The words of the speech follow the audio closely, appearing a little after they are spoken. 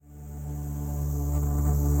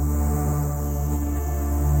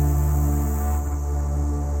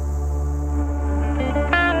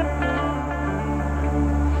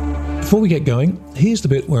Before we get going, here's the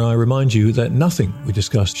bit where I remind you that nothing we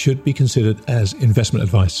discussed should be considered as investment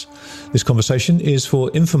advice. This conversation is for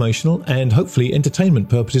informational and hopefully entertainment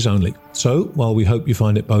purposes only. So, while we hope you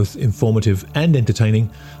find it both informative and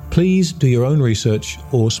entertaining, please do your own research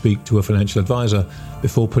or speak to a financial advisor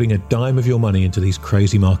before putting a dime of your money into these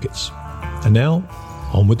crazy markets. And now,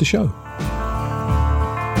 on with the show.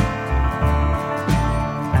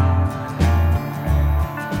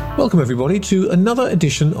 Welcome everybody to another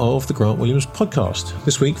edition of the Grant Williams podcast,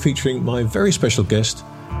 this week featuring my very special guest,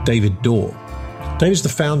 David Dorr. David's the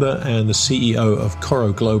founder and the CEO of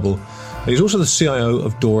Coro Global, and he's also the CIO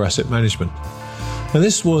of Dorr Asset Management. Now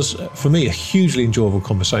this was, for me, a hugely enjoyable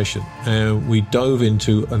conversation, and we dove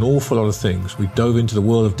into an awful lot of things. We dove into the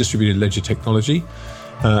world of distributed ledger technology,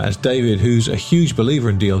 as David, who's a huge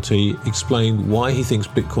believer in DLT, explained why he thinks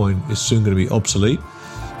Bitcoin is soon going to be obsolete,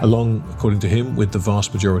 along, according to him, with the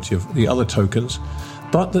vast majority of the other tokens,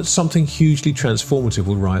 but that something hugely transformative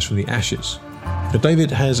will rise from the ashes. Now, David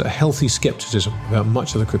has a healthy skepticism about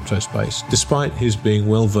much of the crypto space, despite his being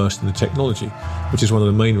well versed in the technology, which is one of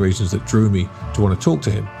the main reasons that drew me to want to talk to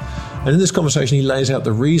him. And in this conversation, he lays out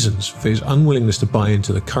the reasons for his unwillingness to buy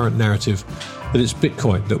into the current narrative that it's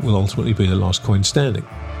Bitcoin that will ultimately be the last coin standing.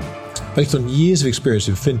 Based on years of experience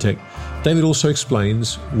in fintech, David also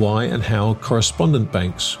explains why and how correspondent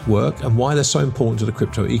banks work and why they're so important to the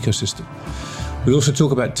crypto ecosystem. We also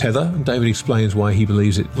talk about Tether, and David explains why he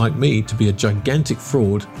believes it, like me, to be a gigantic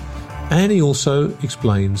fraud. And he also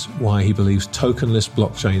explains why he believes tokenless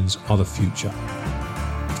blockchains are the future.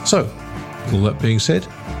 So, with all that being said,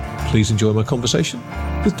 please enjoy my conversation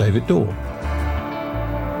with David Dorr.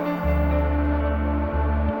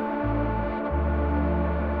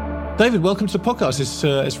 David, welcome to the podcast.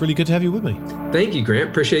 It's really good to have you with me. Thank you, Grant.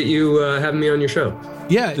 Appreciate you having me on your show.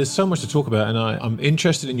 Yeah, there's so much to talk about, and I'm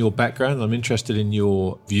interested in your background. I'm interested in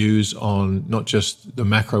your views on not just the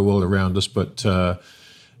macro world around us, but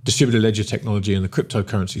distributed ledger technology and the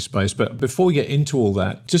cryptocurrency space. But before we get into all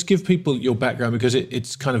that, just give people your background, because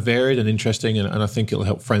it's kind of varied and interesting, and I think it'll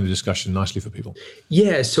help frame the discussion nicely for people.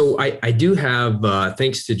 Yeah, so I do have,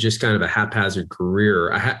 thanks to just kind of a haphazard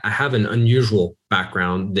career, I have an unusual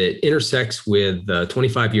background that intersects with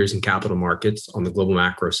 25 years in capital markets on the global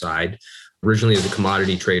macro side, originally as a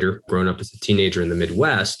commodity trader, growing up as a teenager in the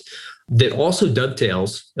Midwest, that also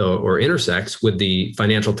dovetails or intersects with the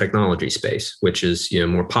financial technology space, which is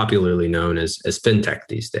more popularly known as fintech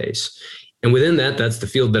these days. And within that, that's the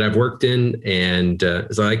field that I've worked in. And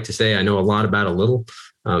as I like to say, I know a lot about a little.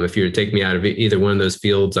 If you were to take me out of either one of those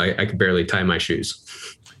fields, I could barely tie my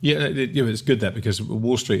shoes. Yeah, it's good that, because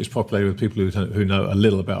Wall Street is populated with people who know a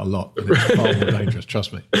little about a lot. And it's far more dangerous,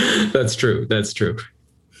 trust me. That's true.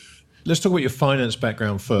 Let's talk about your finance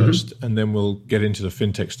background first, and then we'll get into the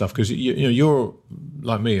fintech stuff, because you're,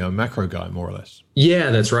 like me, a macro guy, more or less. Yeah,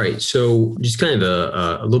 that's right. So just kind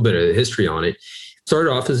of a little bit of history on it. Started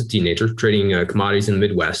off as a teenager trading commodities in the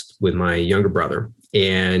Midwest with my younger brother.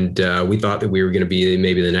 And we thought that we were going to be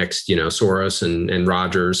maybe the next, Soros and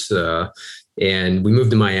Rogers. And we moved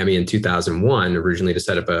to Miami in 2001, originally to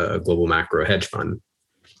set up a global macro hedge fund.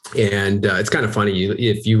 And it's kind of funny,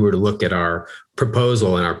 if you were to look at our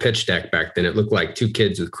proposal and our pitch deck back then, it looked like two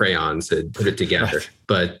kids with crayons had put it together.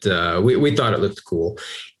 Right. But we thought it looked cool.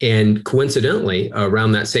 And coincidentally,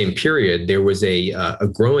 around that same period, there was a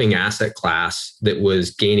growing asset class that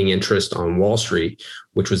was gaining interest on Wall Street,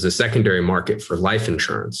 which was the secondary market for life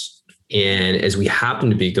insurance. And as we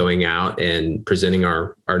happened to be going out and presenting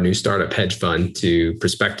our new startup hedge fund to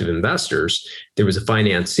prospective investors, there was a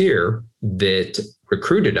financier that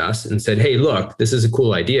recruited us and said, "Hey, look, this is a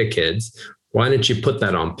cool idea, kids. Why don't you put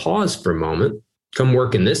that on pause for a moment? Come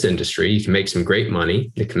work in this industry. You can make some great money.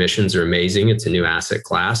 The commissions are amazing. It's a new asset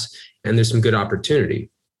class, and there's some good opportunity."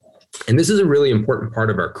 And this is a really important part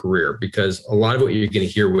of our career, because a lot of what you're going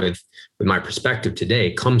to hear with my perspective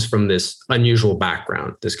today comes from this unusual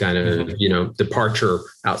background, this kind of, departure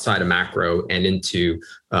outside of macro and into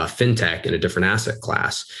fintech in a different asset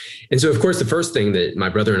class. And so, of course, the first thing that my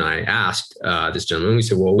brother and I asked this gentleman, we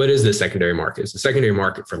said, well, what is the secondary market? It's the secondary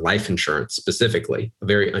market for life insurance, specifically, a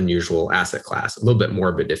very unusual asset class, a little bit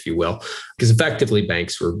morbid, if you will, because effectively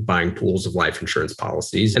banks were buying pools of life insurance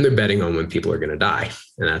policies and they're betting on when people are going to die.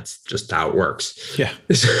 And that's just how it works. Yeah.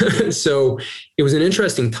 So it was an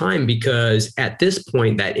interesting time, because at this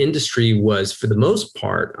point, that industry was, for the most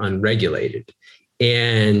part, unregulated.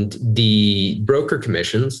 And the broker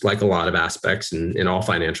commissions, like a lot of aspects in all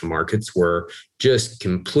financial markets, were just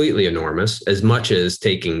completely enormous, as much as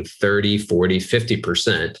taking 30, 40,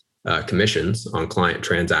 50% commissions on client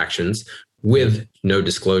transactions with no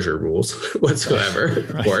disclosure rules whatsoever,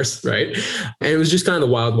 of course, right? And it was just kind of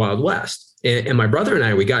the wild, wild west. And my brother and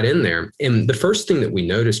I, we got in there. And the first thing that we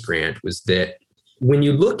noticed, Grant, was that when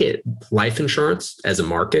you look at life insurance as a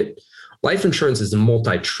market, life insurance is a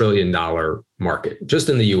multi-trillion-dollar market, just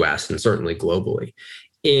in the US and certainly globally.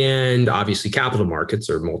 And obviously capital markets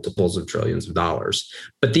are multiples of trillions of dollars.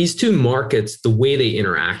 But these two markets, the way they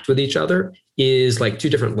interact with each other is like two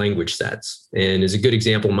different language sets. And as a good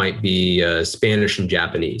example might be Spanish and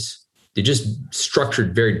Japanese. They're just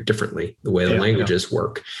structured very differently, the way the languages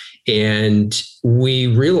work. And we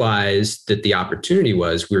realized that the opportunity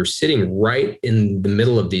was we were sitting right in the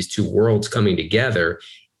middle of these two worlds coming together,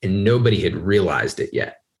 and nobody had realized it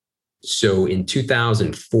yet. So in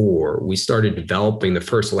 2004, we started developing the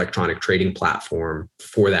first electronic trading platform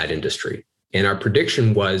for that industry. And our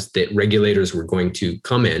prediction was that regulators were going to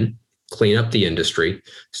come in, clean up the industry,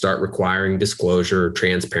 start requiring disclosure,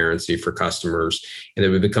 transparency for customers, and it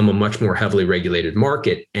would become a much more heavily regulated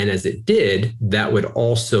market. And as it did, that would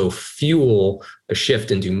also fuel a shift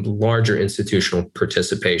into larger institutional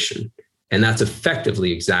participation. And that's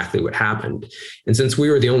effectively exactly what happened. And since we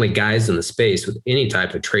were the only guys in the space with any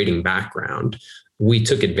type of trading background, we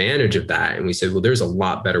took advantage of that. And we said, well, there's a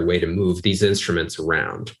lot better way to move these instruments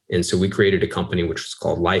around. And so we created a company which was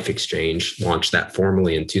called Life Exchange, launched that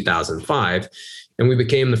formally in 2005. And we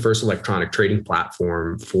became the first electronic trading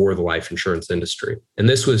platform for the life insurance industry. And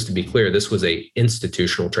this was, to be clear, this was a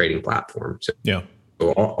institutional trading platform. So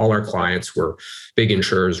all our clients were big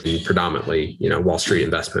insurers, predominantly, Wall Street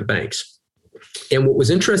investment banks. And what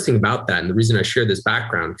was interesting about that, and the reason I share this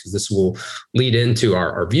background, because this will lead into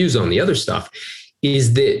our views on the other stuff,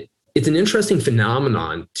 is that it's an interesting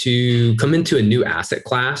phenomenon to come into a new asset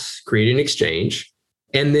class, create an exchange,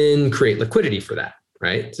 and then create liquidity for that,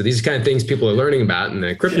 right? So these are kind of things people are learning about in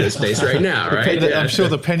the crypto space right now, right? I'm sure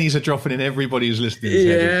the pennies are dropping in everybody who's listening.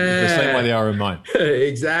 The same way they are in mine.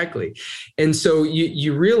 Exactly. And so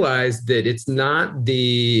you realize that it's not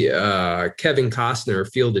the Kevin Costner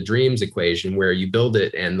Field of Dreams equation where you build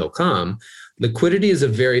it and they'll come. Liquidity is a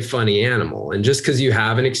very funny animal. And just because you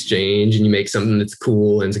have an exchange and you make something that's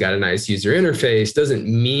cool and it's got a nice user interface doesn't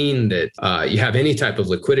mean that you have any type of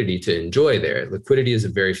liquidity to enjoy there. Liquidity is a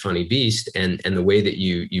very funny beast. And the way that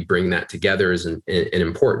you bring that together is an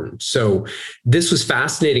important. So this was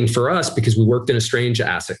fascinating for us because we worked in a strange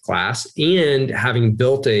asset class, and having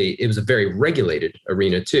built it was a very regulated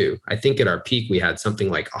arena too. I think at our peak, we had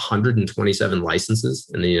something like 127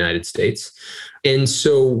 licenses in the United States. And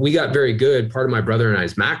so we got very good. Part of my brother and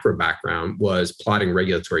I's macro background was plotting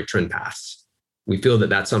regulatory trend paths. We feel that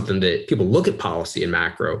that's something that people look at policy in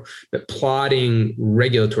macro, but plotting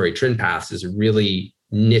regulatory trend paths is a really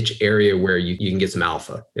niche area where you can get some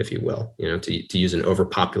alpha, if you will, to use an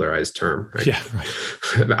overpopularized term, right? Yeah,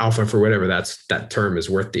 right. Alpha for whatever that term is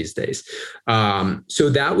worth these days. So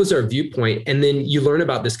that was our viewpoint. And then you learn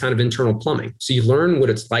about this kind of internal plumbing. So you learn what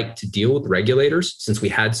it's like to deal with regulators. Since we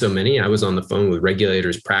had so many, I was on the phone with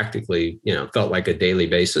regulators practically, felt like a daily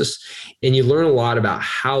basis. And you learn a lot about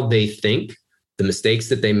how they think, the mistakes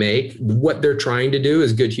that they make, what they're trying to do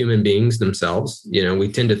as good human beings themselves.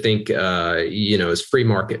 We tend to think, as free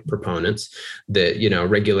market proponents that,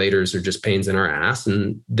 regulators are just pains in our ass.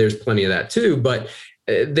 And there's plenty of that too. But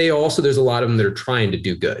there's a lot of them that are trying to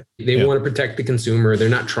do good. They want to protect the consumer. They're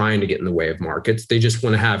not trying to get in the way of markets. They just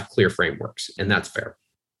want to have clear frameworks. And that's fair.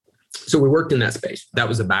 So we worked in that space. That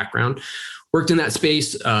was the background. Worked in that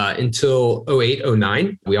space until 08,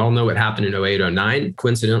 09. We all know what happened in 08, 09.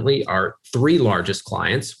 Coincidentally, our three largest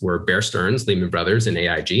clients were Bear Stearns, Lehman Brothers, and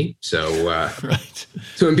AIG. So, right.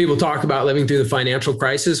 So when people talk about living through the financial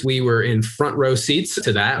crisis, we were in front row seats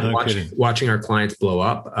to that, watching our clients blow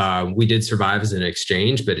up. We did survive as an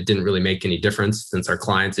exchange, but it didn't really make any difference since our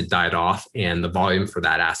clients had died off and the volume for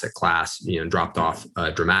that asset class, dropped off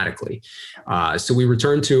dramatically. So we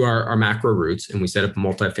returned to our macro roots and we set up a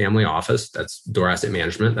multifamily office. That's Dorr Asset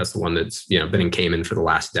Management. That's the one that's been in Cayman for the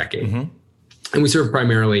last decade. Mm-hmm. And we serve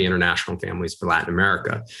primarily international families for Latin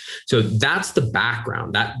America. So that's the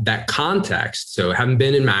background, that context. So having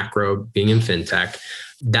been in macro, being in fintech,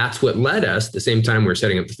 that's what led us, the same time we're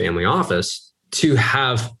setting up the family office, to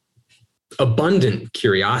have abundant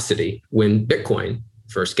curiosity when Bitcoin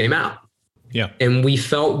first came out. Yeah. And we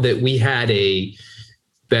felt that we had a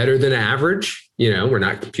better than average, we're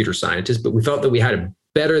not computer scientists, but we felt that we had a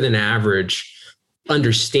better than average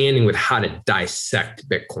understanding with how to dissect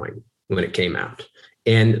Bitcoin when it came out.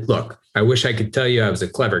 And look, I wish I could tell you I was a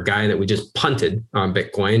clever guy that we just punted on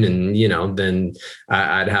Bitcoin and, then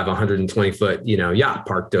I'd have a 120-foot, yacht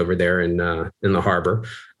parked over there in the harbor,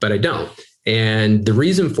 but I don't. And the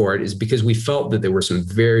reason for it is because we felt that there were some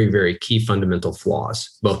very, very key fundamental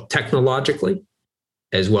flaws, both technologically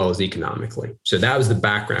as well as economically. So that was the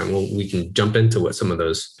background. Well, we can jump into what some of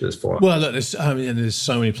those flaws. Well, look, there's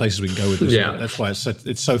so many places we can go with this. Yeah. That's why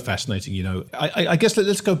it's so fascinating. I guess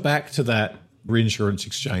let's go back to that reinsurance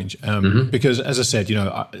exchange, because as I said,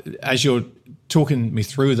 as you're talking me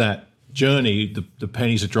through that journey, the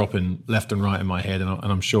pennies are dropping left and right in my head, and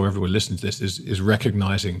I'm sure everyone listening to this is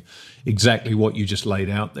recognizing exactly what you just laid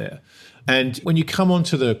out there. And when you come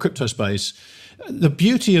onto the crypto space, the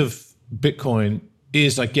beauty of Bitcoin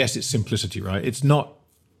is, I guess, its simplicity, right? It's not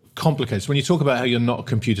complicated. So when you talk about how you're not a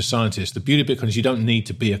computer scientist, the beauty of Bitcoin is you don't need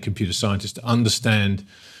to be a computer scientist to understand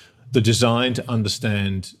the design, to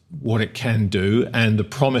understand what it can do and the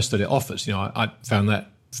promise that it offers. I found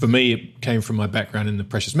that, for me, it came from my background in the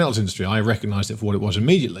precious metals industry. I recognized it for what it was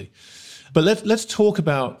immediately. But let's talk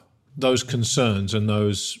about those concerns and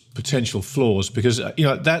those potential flaws, because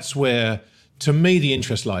that's where, to me, the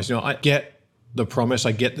interest lies. I get the promise,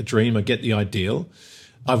 I get the dream, I get the ideal.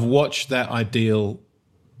 I've watched that ideal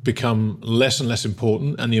become less and less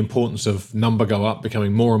important, and the importance of number go up,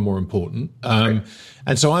 becoming more and more important. Right.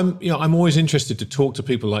 And so I'm always interested to talk to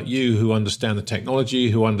people like you who understand the technology,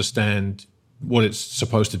 who understand what it's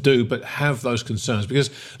supposed to do, but have those concerns. Because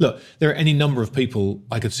look, there are any number of people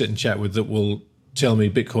I could sit and chat with that will tell me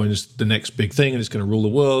Bitcoin is the next big thing and it's going to rule the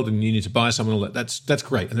world and you need to buy something and all that. That's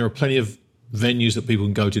great. And there are plenty of venues that people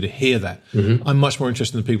can go to hear that. Mm-hmm. I'm much more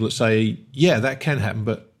interested in the people that say, yeah, that can happen,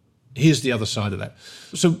 but here's the other side of that.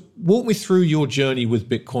 So walk me through your journey with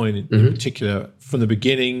Bitcoin in particular, from the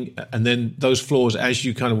beginning, and then those flaws as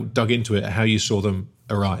you kind of dug into it, how you saw them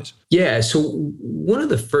arise. Yeah. So one of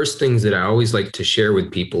the first things that I always like to share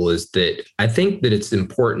with people is that I think that it's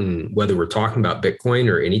important, whether we're talking about Bitcoin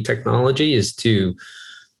or any technology, is to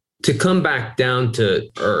come back down to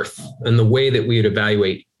earth and the way that we would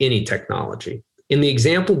evaluate any technology. And the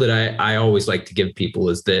example that I always like to give people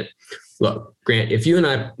is that, look, Grant, if you and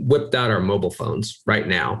I whipped out our mobile phones right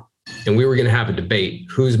now and we were going to have a debate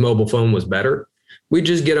whose mobile phone was better, we'd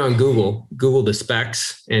just get on Google the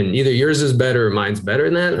specs, and either yours is better or mine's better.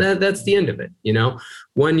 And that's the end of it.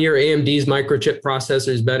 1 year AMD's microchip processor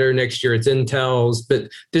is better. Next year it's Intel's, but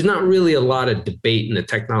there's not really a lot of debate in the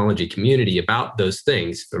technology community about those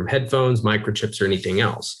things, from headphones, microchips, or anything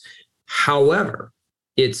else. However,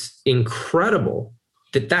 it's incredible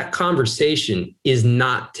that conversation is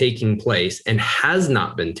not taking place and has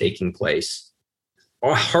not been taking place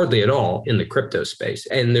hardly at all in the crypto space.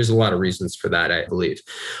 And there's a lot of reasons for that, I believe.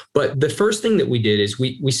 But the first thing that we did is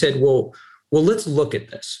we said, well, let's look at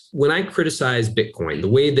this. When I criticize Bitcoin, the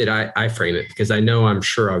way that I frame it, because I'm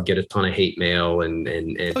sure I'll get a ton of hate mail and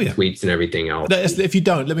tweets and everything else. If you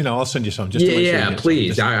don't, let me know. I'll send you some.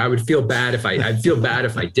 Please. I would feel bad if I'd feel bad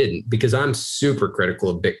if I didn't, because I'm super critical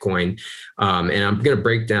of Bitcoin. And I'm going to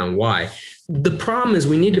break down why. The problem is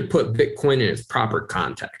we need to put Bitcoin in its proper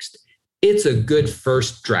context. It's a good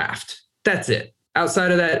first draft. That's it.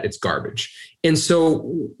 Outside of that, it's garbage. And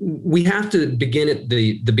so we have to begin at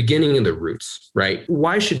the beginning of the roots, right?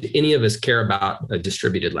 Why should any of us care about a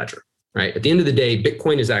distributed ledger, right? At the end of the day,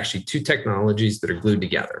 Bitcoin is actually two technologies that are glued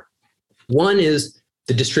together. One is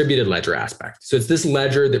the distributed ledger aspect. So it's this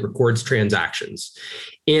ledger that records transactions.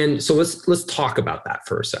 And so let's talk about that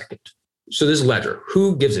for a second. So this ledger,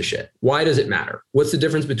 who gives a shit? Why does it matter? What's the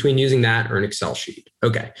difference between using that or an Excel sheet?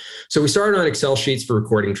 Okay, so we started on Excel sheets for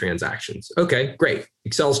recording transactions. Okay, great.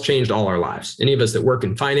 Excel's changed all our lives. Any of us that work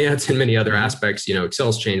in finance and many other aspects,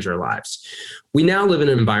 Excel's changed our lives. We now live in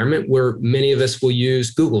an environment where many of us will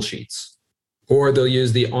use Google Sheets, or they'll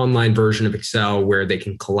use the online version of Excel where they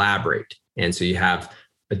can collaborate. And so you have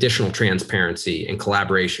additional transparency and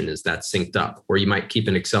collaboration as that's synced up, or you might keep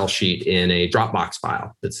an Excel sheet in a Dropbox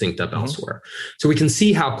file that's synced up elsewhere. So we can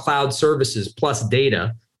see how cloud services plus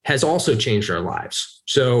data has also changed our lives.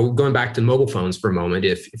 So going back to mobile phones for a moment,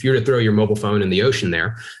 if you were to throw your mobile phone in the ocean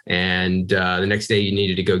there and the next day you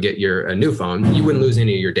needed to go get a new phone, you wouldn't lose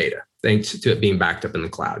any of your data, thanks to it being backed up in the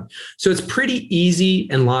cloud. So it's pretty easy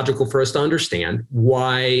and logical for us to understand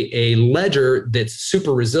why a ledger that's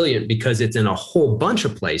super resilient, because it's in a whole bunch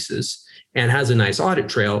of places and has a nice audit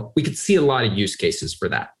trail, we could see a lot of use cases for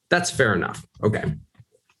that. That's fair enough. Okay.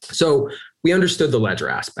 So we understood the ledger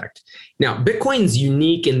aspect. Now, Bitcoin's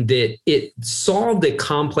unique in that it solved a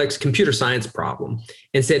complex computer science problem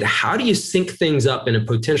and said, how do you sync things up in a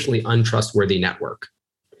potentially untrustworthy network?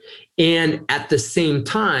 And at the same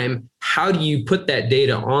time, how do you put that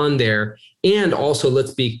data on there? And also,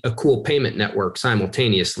 let's be a cool payment network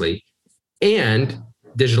simultaneously and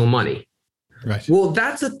digital money. Right. Well,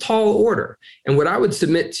 that's a tall order. And what I would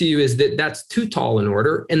submit to you is that that's too tall an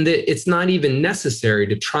order, and that it's not even necessary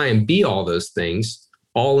to try and be all those things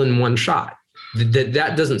all in one shot.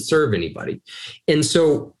 That doesn't serve anybody. And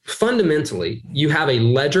so fundamentally, you have a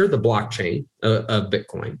ledger, the blockchain of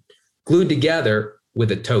Bitcoin, glued together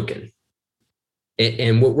with a token.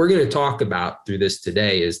 And what we're going to talk about through this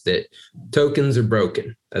today is that tokens are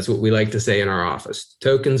broken. That's what we like to say in our office.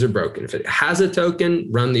 Tokens are broken. If it has a token,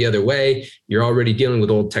 run the other way. You're already dealing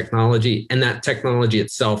with old technology, and that technology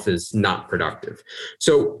itself is not productive.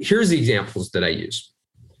 So here's the examples that I use.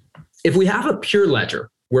 If we have a pure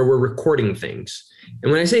ledger where we're recording things,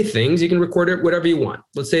 and when I say things, you can record it whatever you want.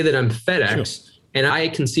 Let's say that I'm FedEx, and I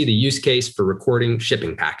can see the use case for recording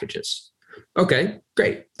shipping packages. Okay,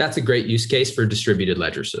 great. That's a great use case for a distributed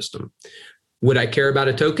ledger system. Would I care about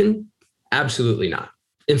a token? Absolutely not.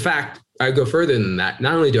 In fact, I go further than that.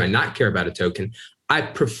 Not only do I not care about a token, I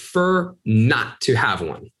prefer not to have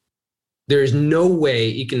one. There is no way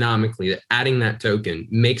economically that adding that token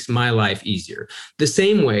makes my life easier. The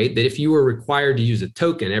same way that if you were required to use a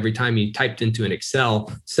token every time you typed into an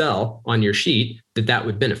Excel cell on your sheet, that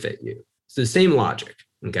would benefit you. It's the same logic.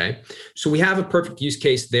 Okay, so we have a perfect use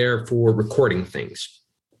case there for recording things.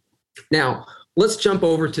 Now, let's jump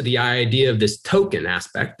over to the idea of this token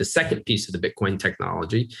aspect, the second piece of the Bitcoin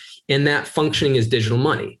technology, and that functioning as digital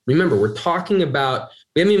money. Remember, we're talking about,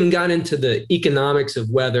 we haven't even got into the economics of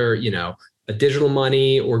whether, a digital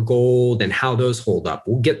money or gold and how those hold up.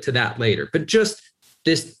 We'll get to that later, but just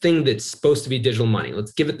this thing that's supposed to be digital money,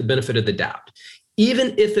 let's give it the benefit of the doubt.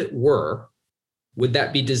 Even if it were, would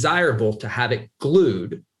that be desirable to have it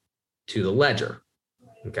glued to the ledger?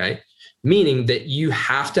 Okay. Meaning that you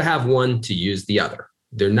have to have one to use the other.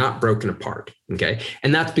 They're not broken apart. Okay.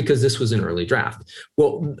 And that's because this was an early draft.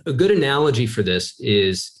 Well, a good analogy for this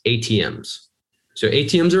is ATMs. So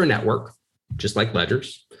ATMs are a network, just like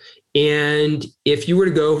ledgers. And if you were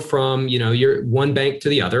to go from, your one bank to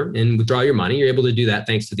the other and withdraw your money, you're able to do that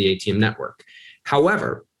thanks to the ATM network.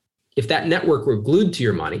 However, if that network were glued to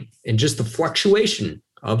your money and just the fluctuation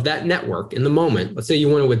of that network in the moment, let's say you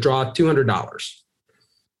want to withdraw $200,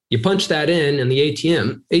 you punch that in and the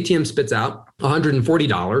ATM spits out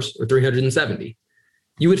 $140 or $370.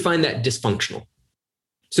 You would find that dysfunctional.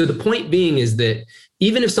 So the point being is that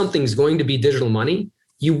even if something's going to be digital money,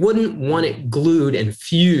 you wouldn't want it glued and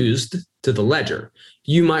fused to the ledger.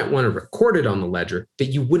 You might want to record it on the ledger, but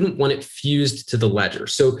you wouldn't want it fused to the ledger.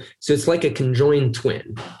 So it's like a conjoined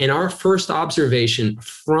twin. And our first observation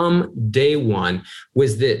from day one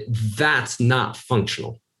was that that's not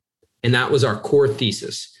functional. And that was our core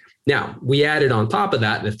thesis. Now, we added on top of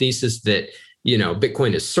that the thesis that,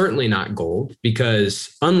 Bitcoin is certainly not gold,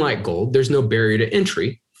 because unlike gold, there's no barrier to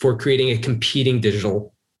entry for creating a competing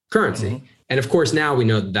digital currency. Mm-hmm. And of course, now we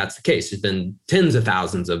know that that's the case. There's been tens of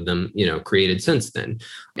thousands of them, created since then.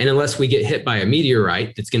 And unless we get hit by a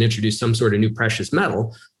meteorite that's going to introduce some sort of new precious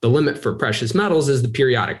metal, the limit for precious metals is the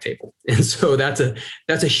periodic table. And so that's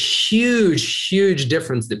a huge, huge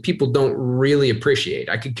difference that people don't really appreciate.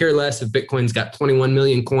 I could care less if Bitcoin's got 21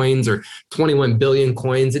 million coins or 21 billion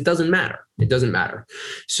coins. It doesn't matter. It doesn't matter.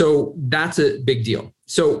 So that's a big deal.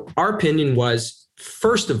 So our opinion was,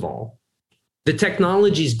 first of all, the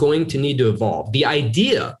technology is going to need to evolve. The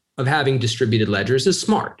idea of having distributed ledgers is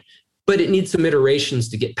smart, but it needs some iterations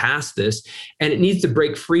to get past this, and it needs to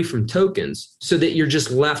break free from tokens so that you're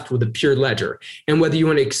just left with a pure ledger. And whether you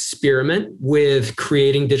want to experiment with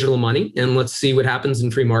creating digital money, and let's see what happens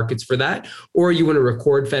in free markets for that, or you want to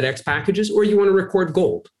record FedEx packages, or you want to record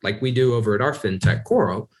gold like we do over at our fintech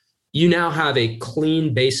Coro, you now have a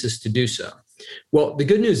clean basis to do so. Well, the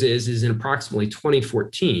good news is in approximately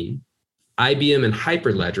 2014, IBM and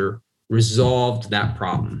Hyperledger resolved that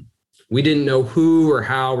problem. We didn't know who or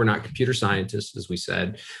how. We're not computer scientists, as we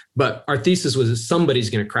said, but our thesis was that somebody's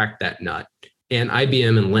going to crack that nut. And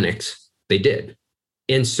IBM and Linux, they did.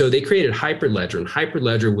 And so they created Hyperledger, and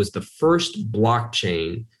Hyperledger was the first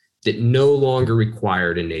blockchain that no longer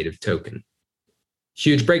required a native token.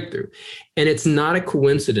 Huge breakthrough. And it's not a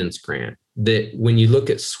coincidence, Grant, that when you look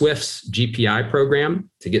at Swift's GPI program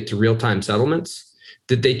to get to real-time settlements,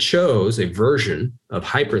 that they chose a version of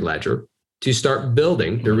Hyperledger to start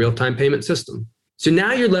building the real-time payment system. So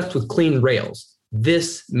now you're left with clean rails.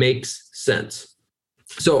 This makes sense.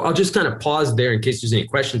 So I'll just kind of pause there in case there's any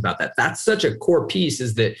questions about that. That's such a core piece,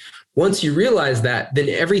 is that once you realize that, then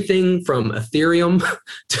everything from Ethereum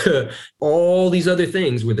to all these other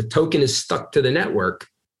things where the token is stuck to the network,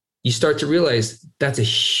 you start to realize that's a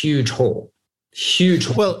huge hole. Huge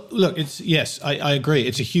hole. Well, look, I agree.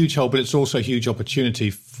 It's a huge hole, but it's also a huge opportunity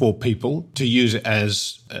for people to use it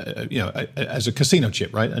as, as a casino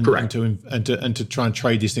chip, right? And, Correct. And to try and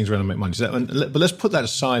trade these things around and make money. But let's put that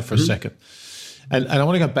aside for a second. And I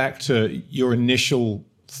want to go back to your initial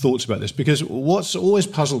thoughts about this, because what's always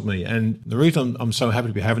puzzled me, and the reason I'm so happy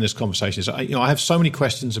to be having this conversation is, I have so many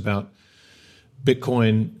questions about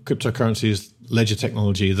Bitcoin, cryptocurrencies, ledger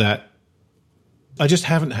technology that I just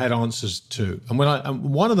haven't had answers to. And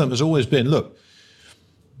one of them has always been, look,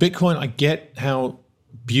 Bitcoin, I get how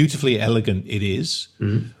beautifully elegant it is,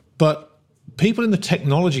 but people in the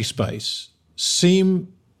technology space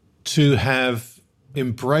seem to have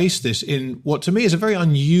embraced this in what to me is a very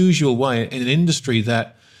unusual way in an industry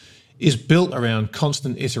that is built around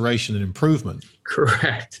constant iteration and improvement.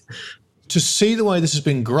 Correct. To see the way this has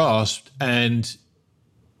been grasped and,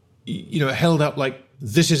 held up like,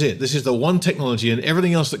 this is it. This is the one technology, and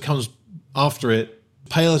everything else that comes after it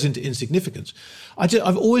pales into insignificance.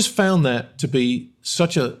 I've always found that to be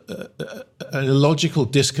such an illogical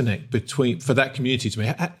disconnect for that community to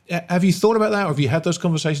me. Have you thought about that, or have you had those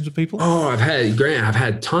conversations with people? Oh, I've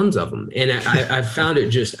had tons of them, and I've found it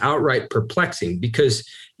just outright perplexing because,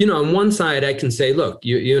 on one side I can say, look,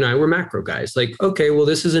 you and I were macro guys. Like, okay, well,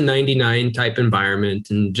 this is a 99 type environment,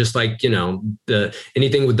 and just like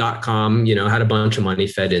anything with .com, had a bunch of money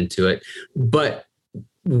fed into it. But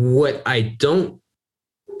what I don't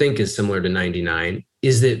think is similar to 99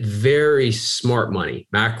 is that very smart money,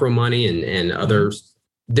 macro money, and others,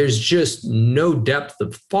 there's just no depth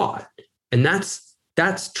of thought, and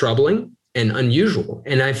that's troubling and unusual.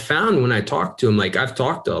 And I found when I talk to them, like I've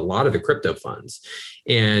talked to a lot of the crypto funds,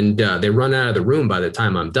 and they run out of the room by the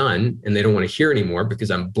time I'm done, and they don't want to hear anymore because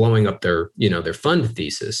I'm blowing up their fund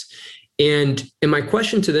thesis. And my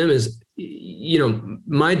question to them is,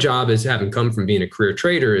 my job is, having come from being a career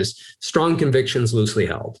trader, is strong convictions loosely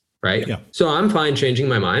held, right? Yeah. So I'm fine changing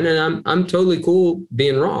my mind, and I'm totally cool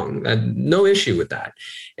being wrong. No issue with that.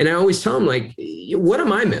 And I always tell them, like, what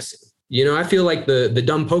am I missing? I feel like the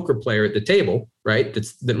dumb poker player at the table, right?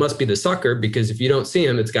 That must be the sucker, because if you don't see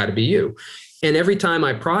him, it's got to be you. And every time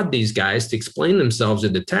I prod these guys to explain themselves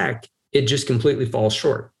in the tech, it just completely falls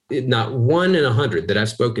short. Not 1 in 100 that I've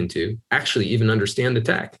spoken to actually even understand the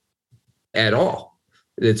tech at all.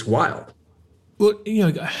 It's wild. Well,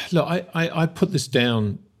 look, I put this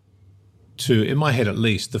down to, in my head at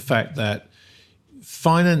least, the fact that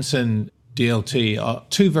finance and DLT are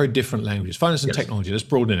two very different languages. Finance and technology, let's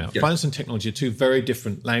broaden it out. Yes. Finance and technology are two very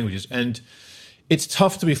different languages, and it's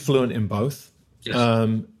tough to be fluent in both. Yes.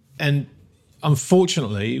 And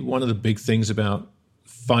unfortunately, one of the big things about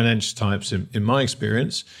finance types, in my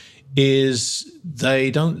experience, is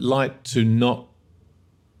they don't like to not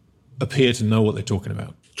appear to know what they're talking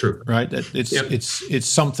about. True. Right? It's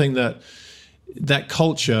something that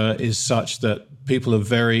culture is such that people are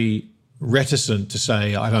very reticent to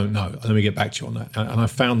say, I don't know. Let me get back to you on that. And I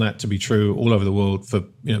found that to be true all over the world for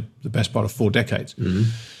the best part of 4 decades. Mm-hmm.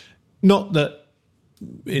 Not that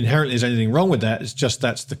inherently there's anything wrong with that. It's just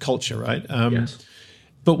that's the culture, right? Yes.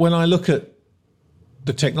 But when I look at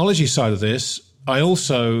the technology side of this, I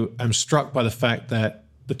also am struck by the fact that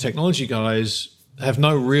the technology guys have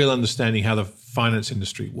no real understanding how the finance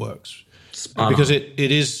industry works. Because it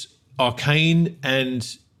is arcane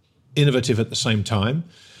and innovative at the same time.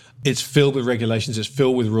 It's filled with regulations, it's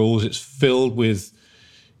filled with rules, it's filled with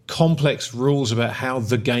complex rules about how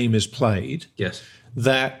the game is played. Yes.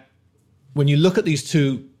 That when you look at these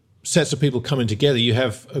two sets of people coming together, you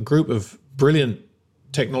have a group of brilliant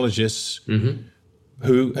technologists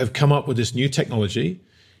who have come up with this new technology.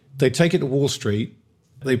 They take it to Wall Street,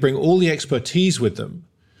 they bring all the expertise with them,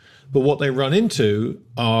 but what they run into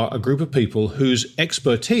are a group of people whose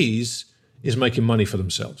expertise is making money for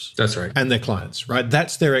themselves. That's right. And their clients, right?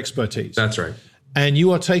 That's their expertise. That's right. And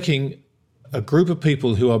you are taking a group of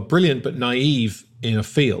people who are brilliant but naive in a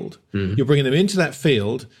field. Mm-hmm. You're bringing them into that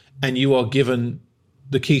field, and you are given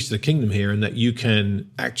the keys to the kingdom here, and that you can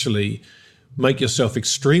actually make yourself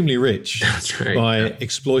extremely rich by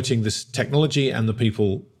exploiting this technology and the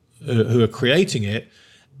people who are creating it.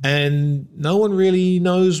 And no one really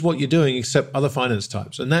knows what you're doing except other finance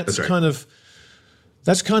types. And that's kind of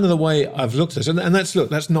the way I've looked at this. And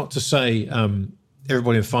that's not to say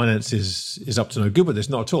everybody in finance is up to no good with this.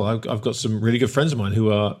 Not at all. I've got some really good friends of mine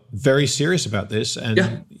who are very serious about this.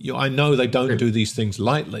 And I know they don't do these things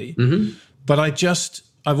lightly. Mm-hmm. But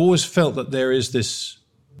I've always felt that there is this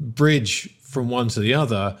bridge from one to the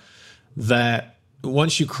other that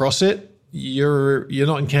once you cross it, you're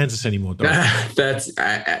not in Kansas anymore, Doc.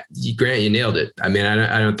 Grant, you nailed it. I mean,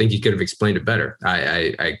 I don't think you could have explained it better.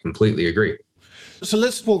 I completely agree. So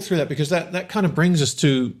let's walk through that, because that kind of brings us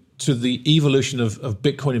to the evolution of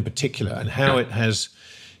Bitcoin in particular, and how it has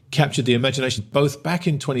captured the imagination, both back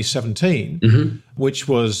in 2017, which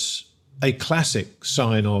was a classic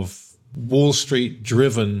sign of Wall Street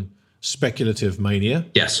driven speculative mania.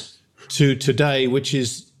 Yes. To today, which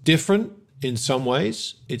is different in some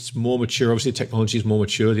ways. It's more mature. Obviously, technology is more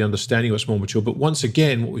mature. The understanding of it's more mature. But once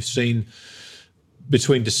again, what we've seen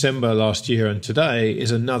between December last year and today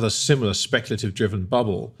is another similar speculative driven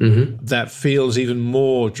bubble that feels even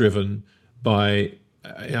more driven by,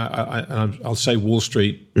 I'll say Wall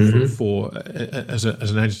Street for as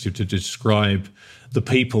an adjective to describe the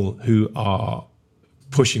people who are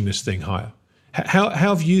pushing this thing higher. How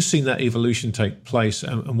have you seen that evolution take place,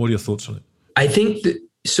 and what are your thoughts on it? I think that,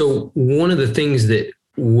 so one of the things that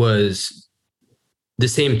was the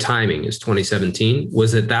same timing as 2017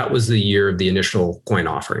 was that was the year of the initial coin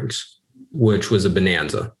offerings, which was a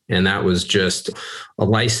bonanza. And that was just a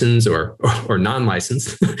license or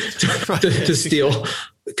non-license to steal.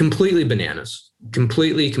 Completely bananas,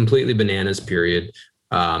 completely bananas, period.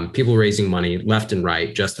 People raising money left and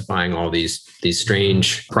right, justifying all these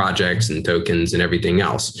strange projects and tokens and everything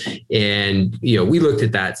else. And, we looked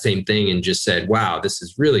at that same thing and just said, wow, this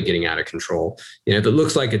is really getting out of control. If it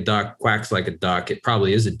looks like a duck, quacks like a duck, it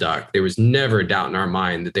probably is a duck. There was never a doubt in our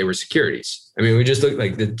mind that they were securities. I mean, we just looked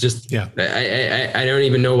like I don't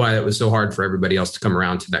even know why that was so hard for everybody else to come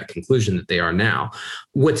around to that conclusion that they are now.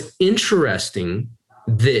 What's interesting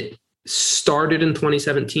that started in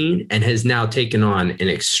 2017 and has now taken on an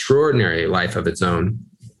extraordinary life of its own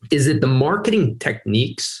is that the marketing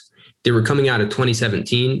techniques that were coming out of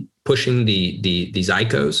 2017 pushing these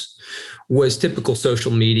ICOs was typical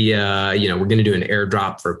social media. We're going to do an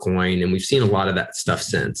airdrop for a coin, and we've seen a lot of that stuff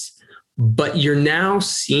since. But you're now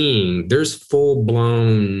seeing there's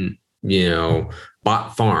full-blown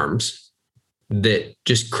bot farms that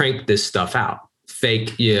just crank this stuff out.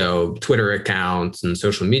 Fake, Twitter accounts and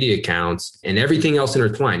social media accounts and everything else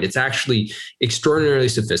intertwined. It's actually extraordinarily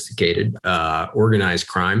sophisticated, organized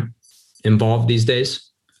crime involved these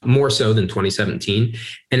days, more so than 2017.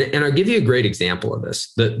 And I'll give you a great example of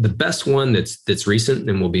this. The best one that's recent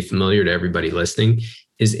and will be familiar to everybody listening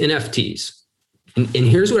is NFTs. And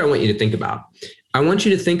here's what I want you to think about. I want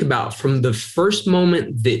you to think about from the first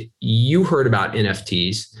moment that you heard about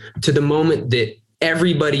NFTs to the moment that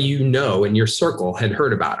everybody in your circle had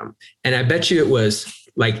heard about them. And I bet you it was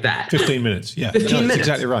like that. 15 minutes. Yeah. 15 minutes.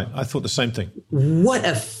 Exactly right. I thought the same thing. What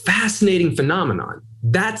a fascinating phenomenon.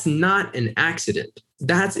 That's not an accident.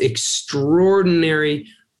 That's extraordinary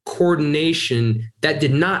coordination that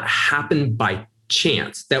did not happen by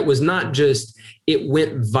chance. That was not just, it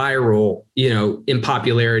went viral, in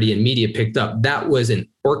popularity and media picked up. That was an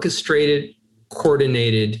orchestrated,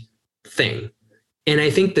 coordinated thing. And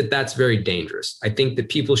I think that that's very dangerous. I think that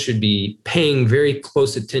people should be paying very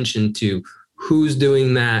close attention to who's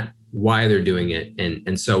doing that, why they're doing it,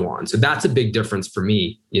 and so on. So that's a big difference for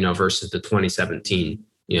me, versus the 2017,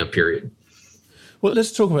 period. Well,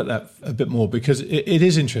 let's talk about that a bit more, because it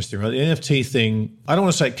is interesting, right? The NFT thing, I don't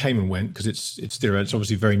want to say it came and went, because it's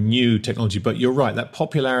obviously very new technology, but you're right, that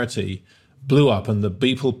popularity blew up, and the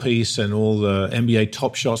Beeple piece and all the NBA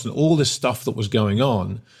Top Shots and all this stuff that was going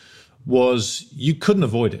on was, you couldn't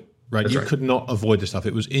avoid it, right? That's you right. could not avoid this stuff.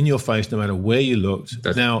 It was in your face no matter where you looked.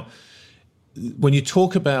 Now, when you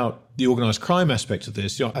talk about the organized crime aspect of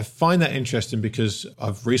this, I find that interesting because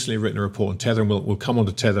I've recently written a report on Tether, and we'll come on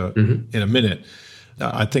to Tether in a minute.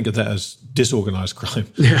 I think of that as disorganized crime.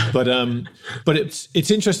 Yeah. But it's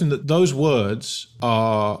interesting that those words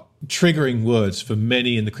are triggering words for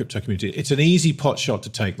many in the crypto community. It's an easy pot shot to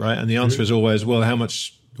take, right? And the answer is always, well, how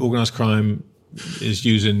much organized crime is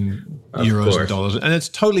using euros and dollars, and it's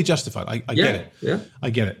totally justified. I get it. Yeah, I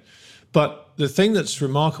get it. But the thing that's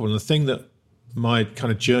remarkable, and the thing that my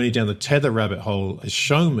kind of journey down the Tether rabbit hole has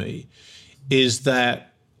shown me, is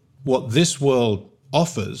that what this world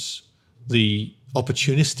offers the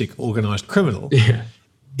opportunistic organized criminal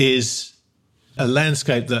is a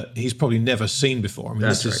landscape that he's probably never seen before. I mean,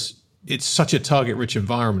 it's such a target-rich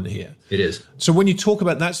environment here. It is. So when you talk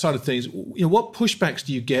about that side of things, what pushbacks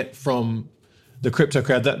do you get from the crypto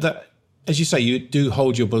crowd that, as you say, you do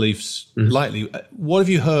hold your beliefs lightly? What have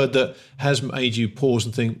you heard that has made you pause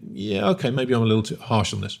and think, yeah, okay, maybe I'm a little too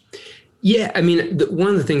harsh on this? Yeah, I mean, one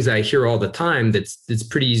of the things I hear all the time that's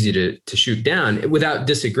pretty easy to shoot down without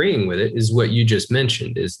disagreeing with it is what you just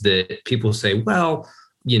mentioned, is that people say, well,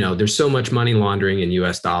 there's so much money laundering in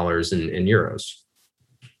US dollars and euros.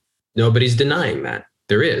 Nobody's denying that.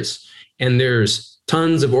 There is. And there's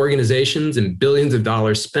tons of organizations and billions of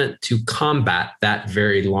dollars spent to combat that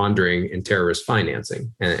very laundering and terrorist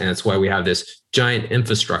financing. And that's why we have this giant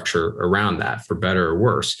infrastructure around that, for better or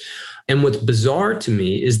worse. And what's bizarre to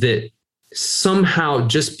me is that somehow,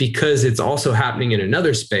 just because it's also happening in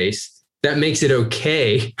another space, that makes it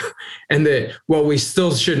okay. And that, well, we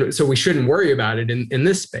still shouldn't, so we shouldn't worry about it in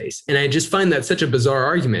this space. And I just find that such a bizarre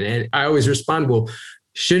argument. And I always respond, well,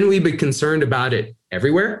 shouldn't we be concerned about it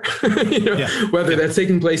everywhere? Whether that's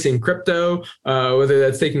taking place in crypto, whether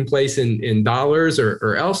that's taking place in dollars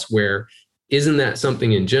or elsewhere, isn't that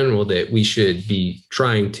something in general that we should be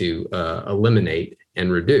trying to eliminate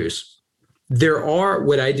and reduce? There are,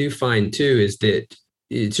 what I do find too, is that,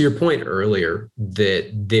 to your point earlier,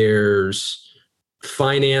 that there's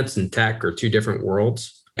finance and tech are two different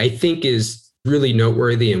worlds, I think is really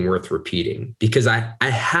noteworthy and worth repeating, because I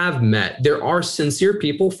have met, there are sincere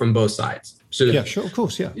people from both sides. So yeah, sure, of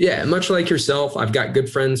course, yeah. Yeah, much like yourself, I've got good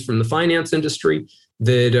friends from the finance industry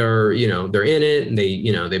that are, they're in it and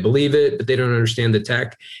they believe it, but they don't understand the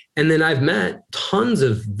tech. And then I've met tons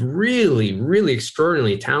of really, really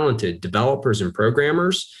extraordinarily talented developers and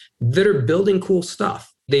programmers that are building cool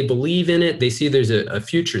stuff. They believe in it. They see there's a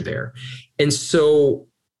future there. And so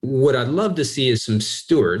what I'd love to see is some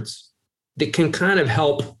stewards that can kind of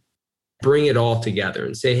help bring it all together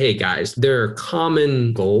and say, hey, guys, there are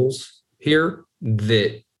common goals here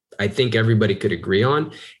that I think everybody could agree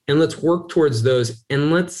on. And let's work towards those,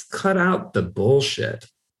 and let's cut out the bullshit.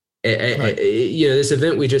 Right. This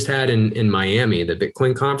event we just had in Miami, the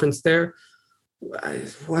Bitcoin conference there, I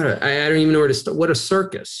don't even know where to start. What a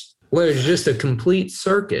circus. What is just a complete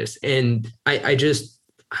circus. And I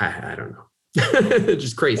don't know.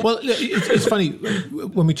 Just crazy. Well, it's funny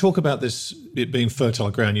when we talk about this, it being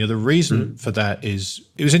fertile ground, the reason for that is,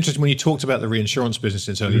 it was interesting when you talked about the reinsurance business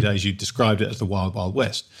in its early days, you described it as the wild, wild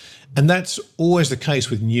west. And that's always the case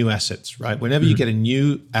with new assets, right? Whenever you get a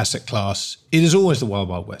new asset class, it is always the wild,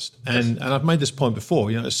 wild west. And I've made this point before,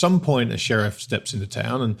 at some point a sheriff steps into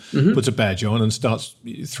town and puts a badge on and starts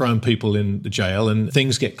throwing people in the jail, and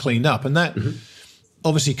things get cleaned up. And that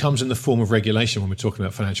obviously comes in the form of regulation when we're talking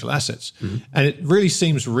about financial assets. And it really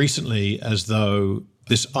seems recently as though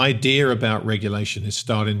this idea about regulation is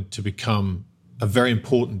starting to become a very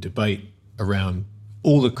important debate around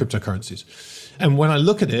all the cryptocurrencies. And when I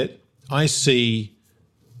look at it, I see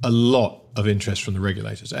a lot of interest from the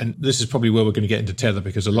regulators. And this is probably where we're going to get into Tether,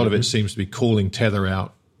 because a lot of it seems to be calling Tether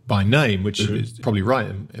out by name, which is probably right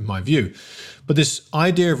in my view. But this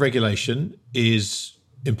idea of regulation is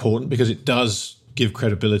important because it does give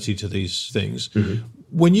credibility to these things.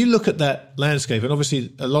 When you look at that landscape, and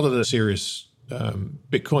obviously a lot of the serious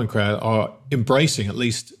Bitcoin crowd are embracing, at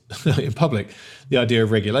least in public, the idea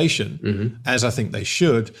of regulation, as I think they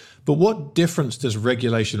should. But what difference does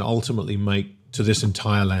regulation ultimately make to this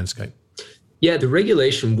entire landscape? Yeah, the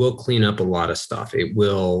regulation will clean up a lot of stuff. It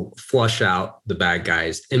will flush out the bad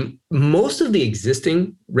guys. And most of the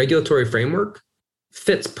existing regulatory framework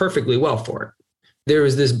fits perfectly well for it. There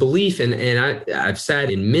was this belief, and I've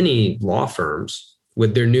sat in many law firms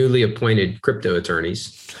with their newly appointed crypto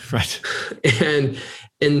attorneys, right,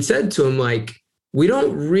 and said to them, like, we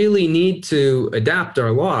don't really need to adapt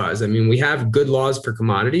our laws. I mean, we have good laws for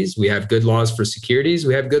commodities. We have good laws for securities.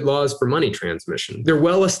 We have good laws for money transmission. They're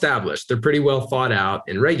well established. They're pretty well thought out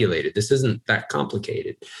and regulated. This isn't that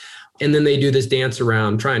complicated. And then they do this dance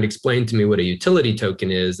around trying to explain to me what a utility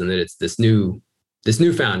token is, and that it's this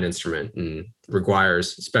newfound instrument and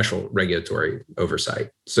requires special regulatory oversight.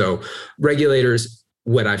 So regulators,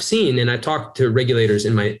 what I've seen, and I talked to regulators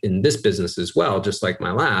in this business as well, just like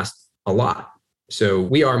my last, a lot. So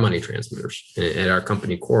we are money transmitters at our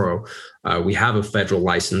company, Coro. We have a federal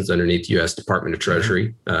license underneath the U.S. Department of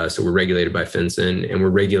Treasury. So we're regulated by FinCEN, and we're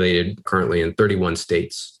regulated currently in 31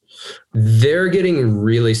 states. They're getting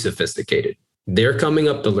really sophisticated. They're coming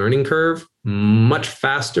up the learning curve much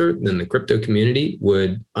faster than the crypto community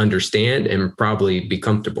would understand and probably be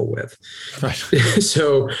comfortable with. Right.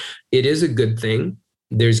 So it is a good thing.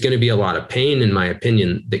 There's going to be a lot of pain, in my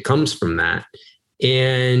opinion, that comes from that.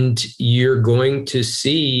 And you're going to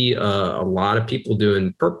see a lot of people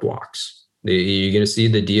doing perp walks. You're going to see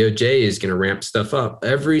the DOJ is going to ramp stuff up.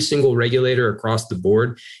 Every single regulator across the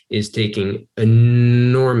board is taking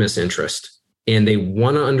enormous interest, and they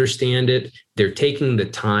want to understand it. They're taking the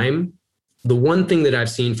time. The one thing that I've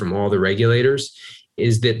seen from all the regulators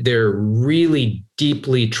is that they're really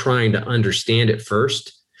deeply trying to understand it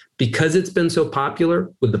first, because it's been so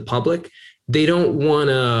popular with the public. They don't want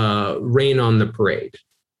to rain on the parade.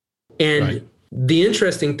 And The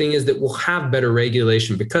interesting thing is that we'll have better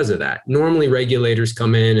regulation because of that. Normally, regulators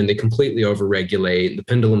come in and they completely overregulate. The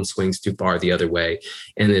pendulum swings too far the other way.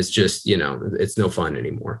 And it's just, it's no fun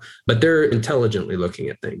anymore. But they're intelligently looking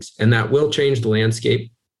at things. And that will change the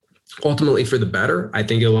landscape. Ultimately, for the better. I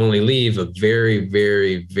think it'll only leave a very,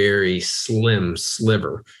 very, very slim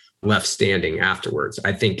sliver left standing afterwards.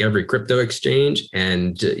 I think every crypto exchange,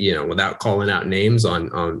 and without calling out names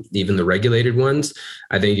on even the regulated ones,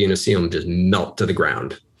 I think you're going to see them just melt to the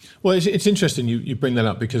ground. Well, it's interesting you bring that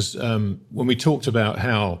up because when we talked about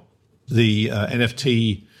how the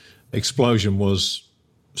NFT explosion was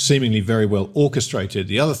seemingly very well orchestrated,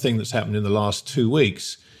 the other thing that's happened in the last 2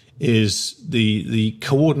 weeks is the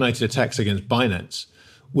coordinated attacks against Binance,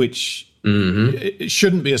 which it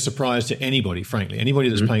shouldn't be a surprise to anybody, frankly. Anybody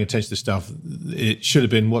that's paying attention to this stuff, it should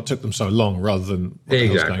have been what took them so long rather than what the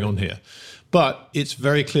hell's going on here. But it's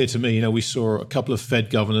very clear to me, we saw a couple of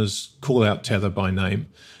Fed governors call out Tether by name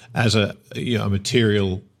as a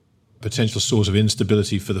material potential source of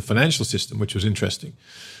instability for the financial system, which was interesting.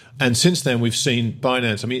 And since then, we've seen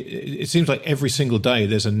Binance. I mean, it seems like every single day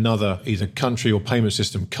there's another either country or payment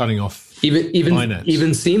system cutting off Binance.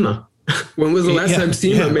 Even SEMA. When was the last time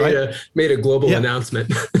SEMA made a global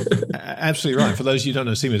announcement? Absolutely right. For those of you who don't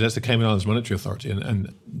know SEMA, that's the Cayman Islands Monetary Authority.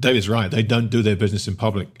 And David's right. They don't do their business in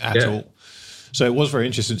public at all. So it was very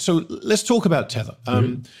interesting. So let's talk about Tether.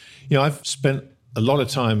 I've spent a lot of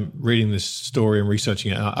time reading this story and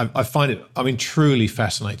researching it. I find it, truly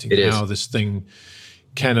fascinating how this thing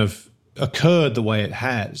kind of occurred the way it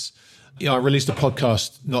has. I released a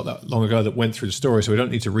podcast not that long ago that went through the story, so we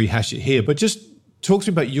don't need to rehash it here. But just talk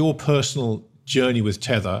to me about your personal journey with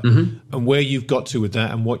Tether and where you've got to with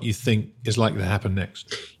that and what you think is likely to happen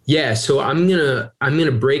next. Yeah, so I'm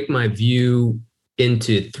gonna break my view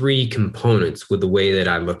into 3 components with the way that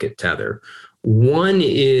I look at Tether. One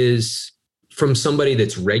is from somebody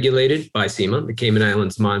that's regulated by SEMA, the Cayman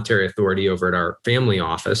Islands Monetary Authority over at our family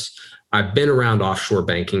office. I've been around offshore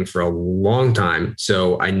banking for a long time,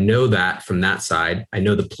 so I know that from that side. I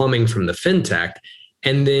know the plumbing from the fintech,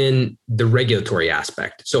 and then the regulatory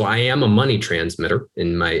aspect. So I am a money transmitter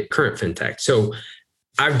in my current fintech. So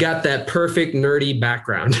I've got that perfect nerdy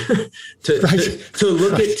background to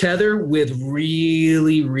look at Tether with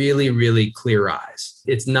really, really, really clear eyes.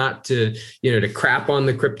 It's not to crap on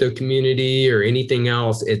the crypto community or anything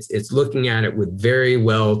else. It's looking at it with very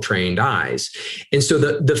well trained eyes. And so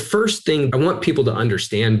the first thing I want people to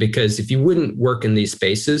understand, because if you wouldn't work in these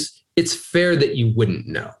spaces, it's fair that you wouldn't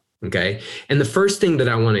know. Okay. And the first thing that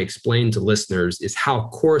I want to explain to listeners is how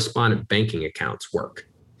correspondent banking accounts work.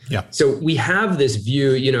 Yeah. So we have this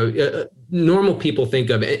view, normal people think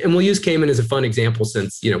of it, and we'll use Cayman as a fun example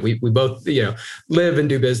since, we both, live and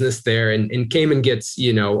do business there, and Cayman gets,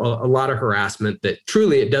 a lot of harassment that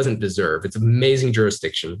truly it doesn't deserve. It's an amazing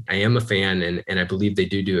jurisdiction. I am a fan, and I believe they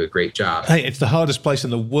do a great job. Hey, it's the hardest place in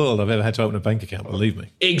the world I've ever had to open a bank account, believe me.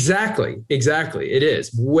 Exactly. It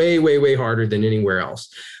is way, way, way harder than anywhere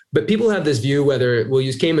else. But people have this view, whether we'll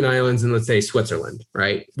use Cayman Islands and let's say Switzerland,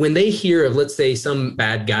 right? When they hear of, let's say, some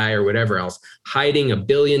bad guy or whatever else hiding $1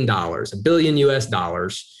 billion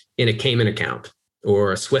US in a Cayman account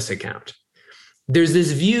or a Swiss account, there's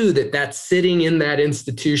this view that that's sitting in that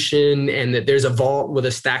institution and that there's a vault with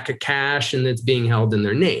a stack of cash and that's being held in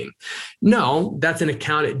their name. No, that's an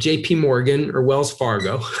account at JP Morgan or Wells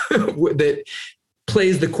Fargo that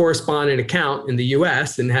plays the correspondent account in the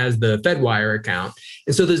US and has the Fedwire account.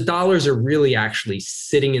 And so those dollars are really actually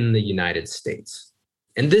sitting in the United States.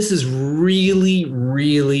 And this is really,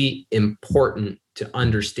 really important to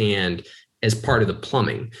understand as part of the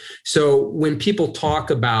plumbing. So when people talk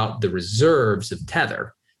about the reserves of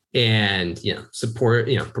Tether and,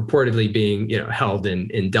 purportedly being, held in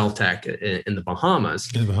Deltec in the Bahamas.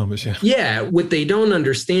 In the Bahamas, yeah. Yeah. What they don't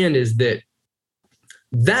understand is that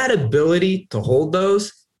ability to hold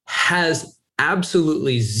those has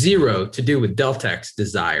absolutely zero to do with Deltec's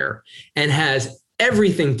desire and has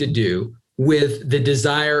everything to do with the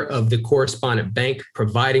desire of the correspondent bank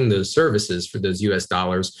providing those services for those US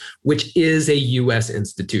dollars, which is a US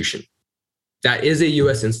institution. That is a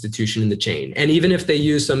US institution in the chain. And even if they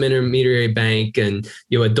use some intermediary bank and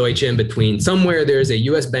a Deutsche in between, somewhere there's a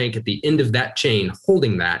US bank at the end of that chain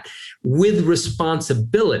holding that with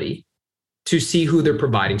responsibility to see who they're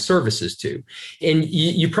providing services to. And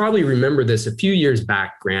you probably remember this a few years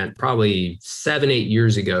back, Grant, probably 7-8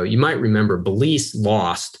 years ago. You might remember Belize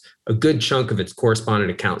lost a good chunk of its correspondent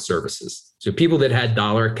account services. So people that had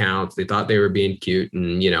dollar accounts, they thought they were being cute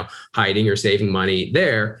and, hiding or saving money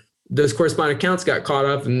there, those correspondent accounts got caught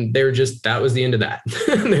up and that was the end of that.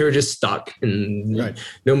 They were just stuck and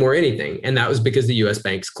no more anything. And that was because the US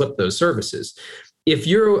banks clipped those services. If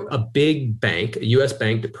you're a big bank, a US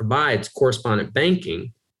bank that provides correspondent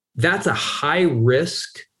banking, that's a high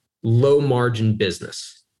risk, low margin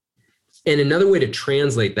business. And another way to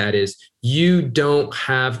translate that is you don't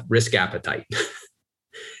have risk appetite.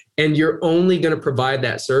 And you're only going to provide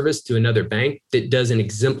that service to another bank that does an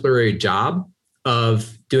exemplary job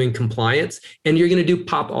of doing compliance. And you're going to do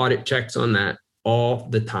pop audit checks on that all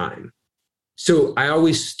the time. So I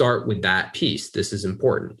always start with that piece. This is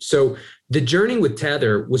important. So the journey with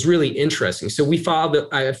Tether was really interesting. So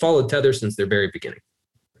I followed Tether since their very beginning.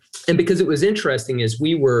 And because it was interesting as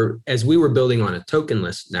we were building on a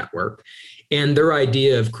tokenless network, and their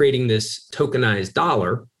idea of creating this tokenized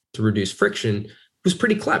dollar to reduce friction was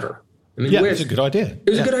pretty clever. I mean, it was a good idea. It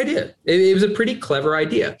was a good idea. It was a pretty clever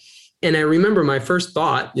idea. And I remember my first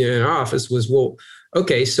thought in our office was, well,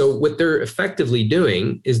 okay, so what they're effectively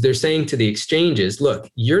doing is they're saying to the exchanges, look,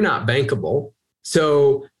 you're not bankable,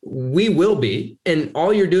 so we will be. And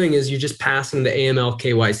all you're doing is you're just passing the AML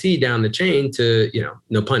KYC down the chain to,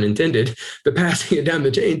 no pun intended, but passing it down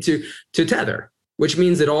the chain to Tether, which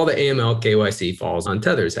means that all the AML KYC falls on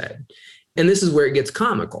Tether's head. And this is where it gets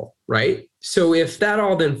comical, right? So if that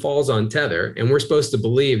all then falls on Tether, and we're supposed to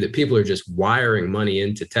believe that people are just wiring money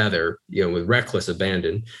into Tether, with reckless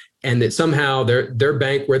abandon, and that somehow their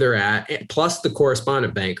bank where they're at, plus the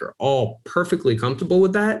correspondent bank, are all perfectly comfortable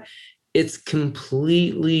with that, it's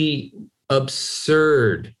completely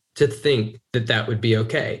absurd to think that would be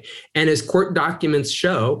okay. And as court documents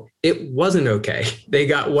show, it wasn't okay. They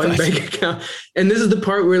got one bank account. And this is the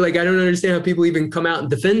part where I don't understand how people even come out and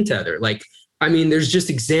defend Tether. There's just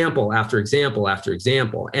example after example after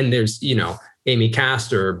example. And there's, Amy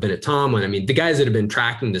Castor, Bennett Tomlin. The guys that have been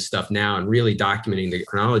tracking this stuff now and really documenting the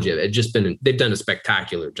chronology of it, they've done a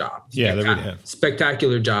spectacular job. Yeah, they really have.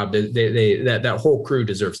 Spectacular job. That whole crew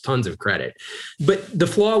deserves tons of credit. But the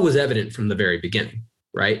flaw was evident from the very beginning,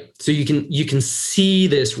 right? So you can see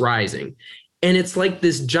this rising. And it's like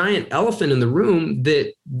this giant elephant in the room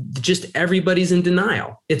that just everybody's in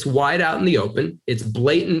denial. It's wide out in the open. It's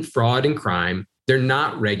blatant fraud and crime. They're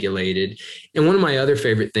not regulated. And one of my other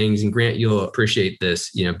favorite things, and Grant, you'll appreciate this,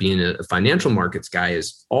 being a financial markets guy,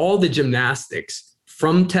 is all the gymnastics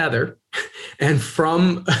from Tether and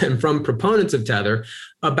from proponents of Tether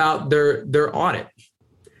about their audit.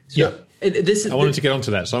 So I wanted to get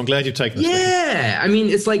onto that, so I'm glad you've taken this. Yeah.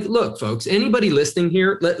 It's look, folks, anybody listening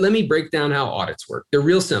here, let me break down how audits work. They're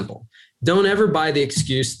real simple. Don't ever buy the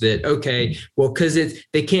excuse that, okay, well, because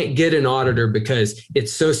they can't get an auditor because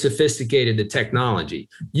it's so sophisticated, the technology.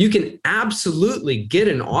 You can absolutely get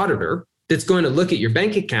an auditor that's going to look at your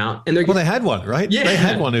bank account and they had one, right? Yeah. They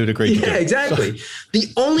had one who'd agreed to do it. Yeah, exactly. So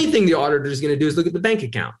the only thing the auditor is going to do is look at the bank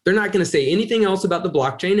account. They're not going to say anything else about the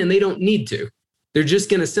blockchain, and they don't need to. They're just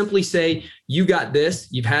going to simply say, you got this,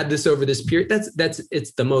 you've had this over this period.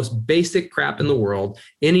 It's the most basic crap in the world.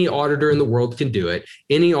 Any auditor in the world can do it.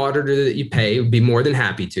 Any auditor that you pay would be more than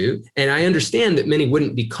happy to. And I understand that many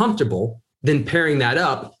wouldn't be comfortable then pairing that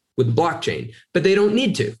up with blockchain, but they don't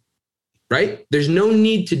need to, right? There's no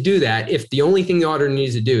need to do that if the only thing the auditor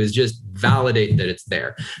needs to do is just validate that it's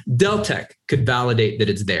there. Deltec could validate that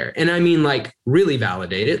it's there. And really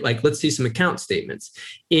validate it. Let's see some account statements.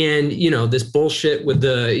 And, this bullshit with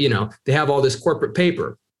they have all this corporate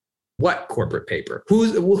paper. What corporate paper?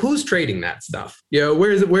 Who's trading that stuff?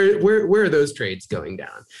 Where are those trades going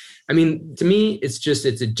down? To me, it's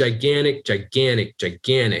a gigantic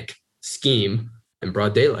scheme in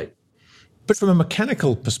broad daylight. But from a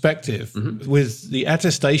mechanical perspective, with the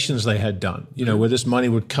attestations they had done, where this money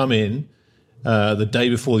would come in the day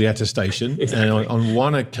before the attestation, exactly. And on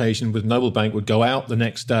one occasion with Noble Bank would go out the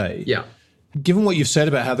next day. Yeah. Given what you've said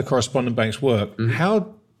about how the correspondent banks work,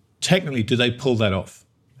 how technically do they pull that off?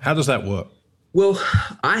 How does that work? Well,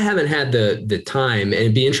 I haven't had the time, and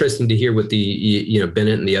it'd be interesting to hear what the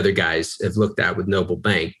Bennett and the other guys have looked at with Noble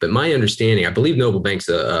Bank. But my understanding, I believe Noble Bank's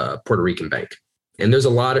a Puerto Rican bank. And there's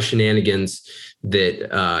a lot of shenanigans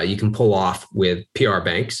that you can pull off with PR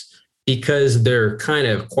banks because they're kind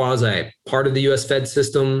of quasi part of the US Fed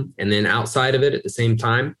system and then outside of it at the same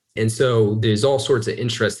time. And so there's all sorts of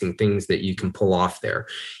interesting things that you can pull off there.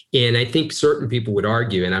 And I think certain people would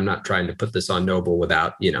argue, and I'm not trying to put this on Noble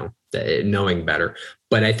without, knowing better,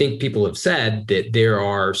 But I think people have said that there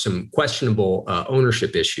are some questionable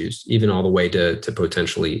ownership issues, even all the way to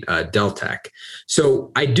potentially Deltec.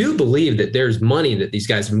 So I do believe that there's money that these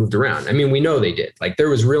guys have moved around. I mean, we know they did. Like, there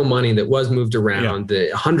was real money that was moved around,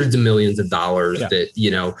 the hundreds of millions of dollars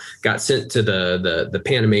that, got sent to the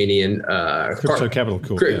Panamanian Crypto Capital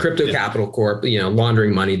Corp. Capital Corp,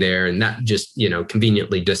 laundering money there. And that just,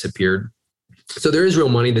 conveniently disappeared. So there is real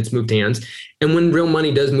money that's moved hands. And when real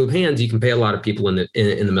money does move hands, you can pay a lot of people in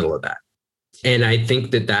the middle of that. And I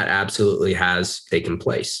think that absolutely has taken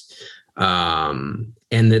place. And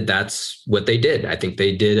that's what they did. I think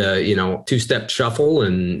they did a, two-step shuffle,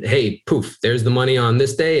 and hey, poof, there's the money on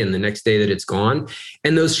this day, and the next day that it's gone.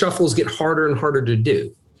 And those shuffles get harder and harder to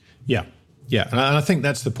do. Yeah. Yeah, and I think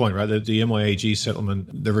that's the point, right? The MYAG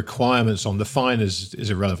settlement, the requirements on the fine is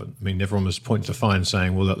irrelevant. I mean, everyone was pointing to the fine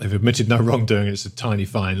saying, well, look, they've admitted no wrongdoing. It's a tiny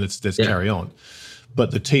fine. Let's carry on.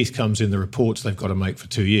 But the teeth comes in the reports they've got to make for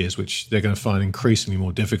 2 years, which they're going to find increasingly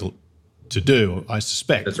more difficult to do, I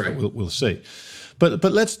suspect. That's right. We'll see. But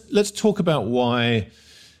let's talk about why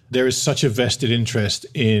there is such a vested interest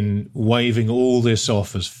in waving all this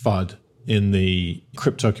off as FUD in the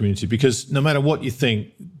crypto community, because no matter what you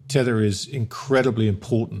think, Tether is incredibly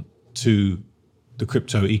important to the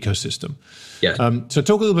crypto ecosystem. Yeah. So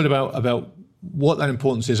talk a little bit about what that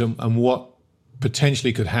importance is and what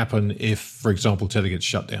potentially could happen if, for example, Tether gets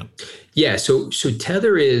shut down. Yeah. So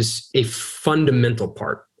Tether is a fundamental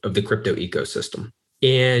part of the crypto ecosystem.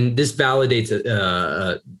 And this validates,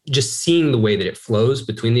 just seeing the way that it flows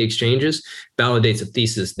between the exchanges validates a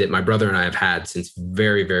thesis that my brother and I have had since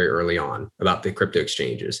very, very early on about the crypto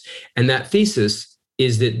exchanges. And that thesis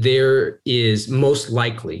is that there is most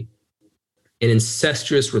likely an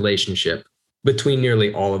incestuous relationship between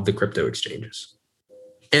nearly all of the crypto exchanges.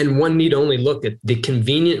 And one need only look at the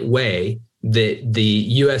convenient way that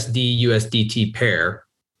the USD-USDT pair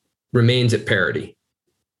remains at parity.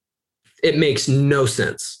 It makes no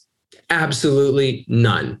sense. Absolutely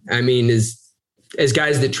none. I mean, as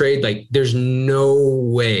guys that trade, like, there's no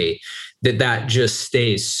way that just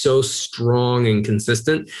stays so strong and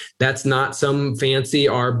consistent. That's not some fancy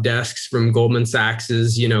ARB desks from Goldman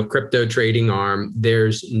Sachs's, crypto trading arm.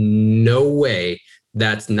 There's no way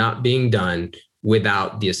that's not being done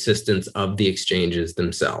without the assistance of the exchanges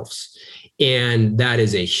themselves. And that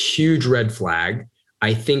is a huge red flag.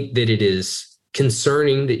 I think that it is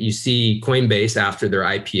concerning that you see Coinbase, after their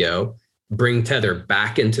IPO, bring Tether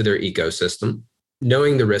back into their ecosystem,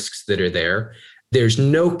 knowing the risks that are there. There's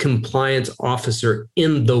no compliance officer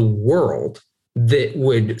in the world that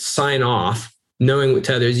would sign off knowing what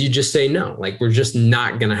Tether is. You just say no, like, we're just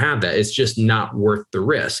not going to have that. It's just not worth the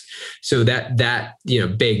risk. So that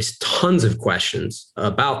begs tons of questions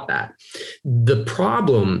about that. The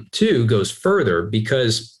problem too goes further,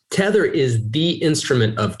 because Tether is the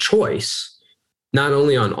instrument of choice, not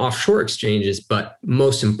only on offshore exchanges, but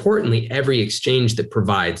most importantly, every exchange that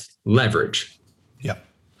provides leverage. Yeah.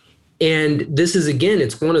 And this is, again,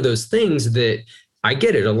 it's one of those things that I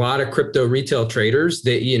get it. A lot of crypto retail traders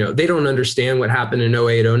that, they don't understand what happened in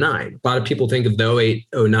 08, 09. A lot of people think of the 08,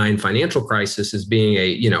 09 financial crisis as being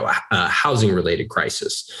a housing related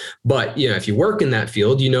crisis. But, if you work in that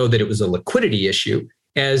field, you know that it was a liquidity issue.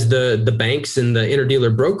 As the banks and the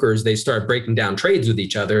interdealer brokers, they started breaking down trades with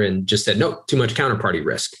each other and just said, no, too much counterparty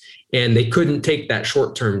risk. And they couldn't take that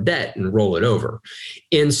short-term debt and roll it over.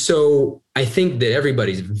 And so I think that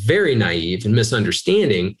everybody's very naive and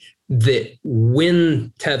misunderstanding that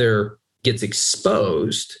when Tether gets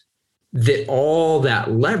exposed, that all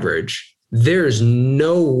that leverage, there's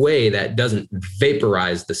no way that doesn't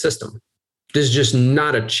vaporize the system. There's just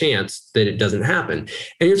not a chance that it doesn't happen.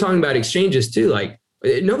 And you're talking about exchanges too, like,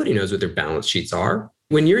 nobody knows what their balance sheets are.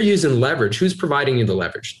 When you're using leverage, who's providing you the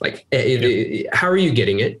leverage? Like, how are you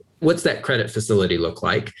getting it? What's that credit facility look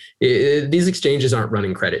like? These exchanges aren't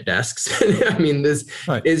running credit desks. I mean, this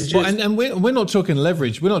is just... Well, and we're not talking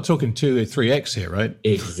leverage. We're not talking 2 or 3x here, right?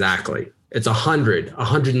 Exactly. It's 100,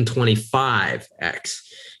 125x.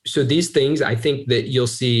 So these things, I think that you'll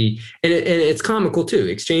see, and it's comical too.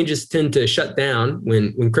 Exchanges tend to shut down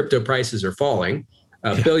when crypto prices are falling.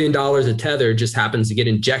 $1 billion of Tether just happens to get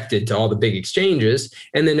injected to all the big exchanges.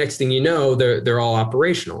 And the next thing you know, they're all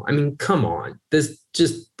operational. I mean, come on. This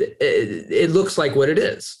just, it looks like what it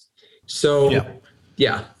is. So,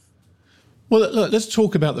 yeah. Well, look, let's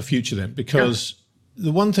talk about the future then, because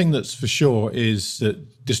the one thing that's for sure is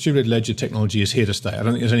that distributed ledger technology is here to stay. I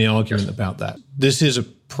don't think there's any argument about that. This is a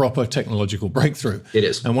proper technological breakthrough. It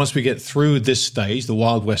is. And once we get through this stage, the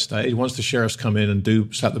Wild West stage, once the sheriffs come in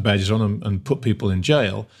and slap the badges on them and put people in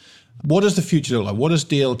jail, what does the future look like? What does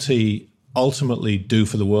DLT ultimately do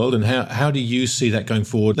for the world, and how do you see that going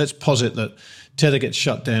forward? Let's posit that Tether gets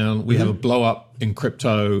shut down, we have a blow up in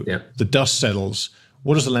crypto, the dust settles.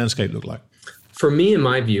 What does the landscape look like? For me, in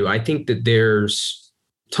my view, I think that there's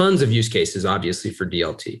tons of use cases, obviously, for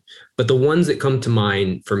DLT. But the ones that come to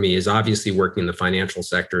mind for me is obviously working in the financial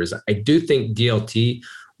sector. Is I do think DLT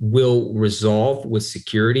will resolve with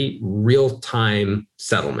security real-time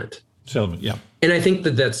settlement. Yeah. And I think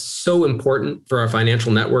that that's so important for our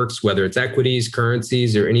financial networks, whether it's equities,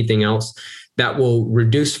 currencies, or anything else, that will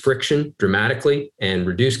reduce friction dramatically and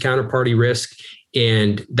reduce counterparty risk.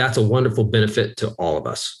 And that's a wonderful benefit to all of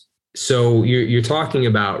us. So you're talking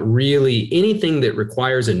about really anything that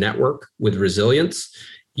requires a network with resilience,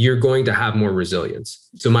 you're going to have more resilience.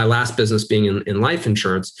 So my last business being in life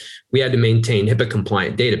insurance, we had to maintain HIPAA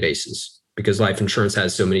compliant databases because life insurance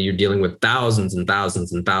has so many, you're dealing with thousands and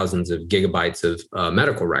thousands and thousands of gigabytes of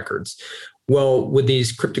medical records. Well, with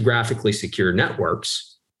these cryptographically secure networks,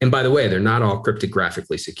 and by the way, they're not all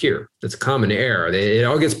cryptographically secure. That's a common error. It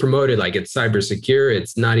all gets promoted like it's cyber secure.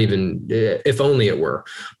 It's not even, if only it were.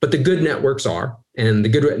 But the good networks are, and the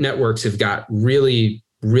good networks have got really,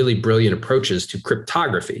 really brilliant approaches to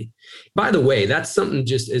cryptography. By the way, that's something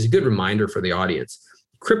just as a good reminder for the audience.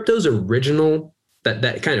 Crypto's original,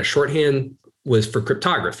 that kind of shorthand was for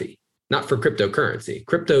cryptography, not for cryptocurrency.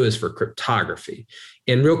 Crypto is for cryptography.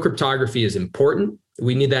 And real cryptography is important.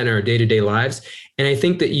 We need that in our day-to-day lives. And I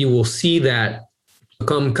think that you will see that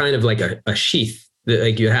become kind of like a sheath that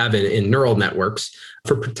like you have in neural networks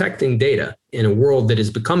for protecting data in a world that is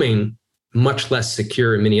becoming much less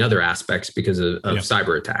secure in many other aspects because of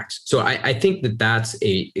cyber attacks. So I think that that's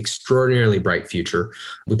a extraordinarily bright future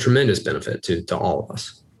with tremendous benefit to all of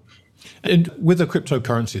us. And with the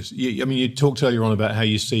cryptocurrencies, you talked earlier on about how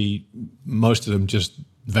you see most of them just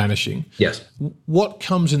vanishing. Yes. What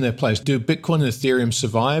comes in their place? Do Bitcoin and Ethereum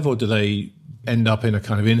survive, or do they end up in a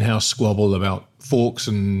kind of in-house squabble about forks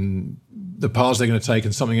and the paths they're going to take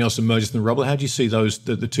and something else emerges in the rubble? How do you see those,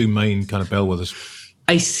 the two main kind of bellwethers?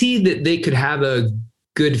 I see that they could have a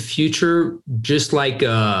good future, just like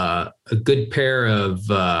a good pair of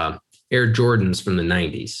Air Jordans from the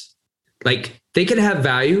 90s. Like they could have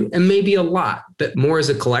value and maybe a lot, but more as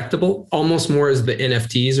a collectible, almost more as the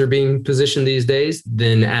NFTs are being positioned these days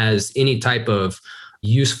than as any type of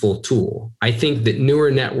useful tool. I think that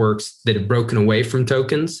newer networks that have broken away from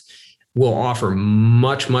tokens will offer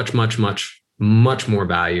much, much, much, much, much more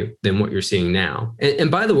value than what you're seeing now.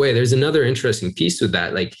 And by the way, there's another interesting piece with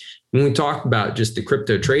that. Like when we talk about just the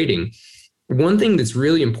crypto trading, one thing that's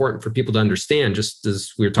really important for people to understand, just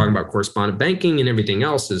as we were talking about correspondent banking and everything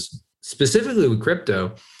else, is specifically with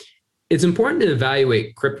crypto, it's important to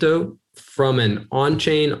evaluate crypto from an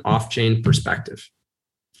on-chain, off-chain perspective.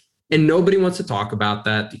 And nobody wants to talk about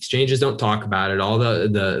that. The exchanges don't talk about it. All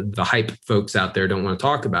the hype folks out there don't want to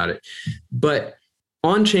talk about it. But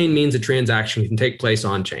on-chain means a transaction can take place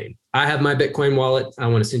on-chain. I have my Bitcoin wallet. I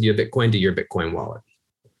want to send you a Bitcoin to your Bitcoin wallet.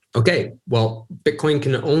 Okay, well, Bitcoin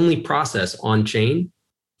can only process on-chain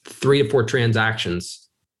 3 to 4 transactions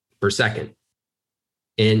per second.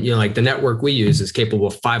 And, like the network we use is capable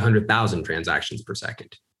of 500,000 transactions per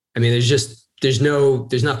second. I mean, there's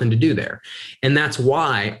nothing to do there. And that's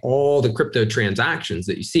why all the crypto transactions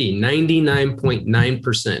that you see,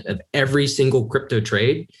 99.9% of every single crypto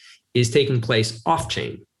trade is taking place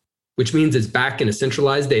off-chain, which means it's back in a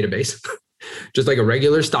centralized database, just like a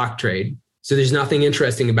regular stock trade. So there's nothing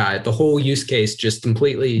interesting about it. The whole use case just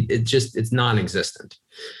completely, it's non-existent.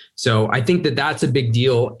 So I think that that's a big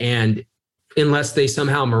deal. And unless they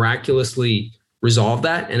somehow miraculously resolve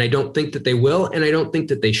that, and I don't think that they will, and I don't think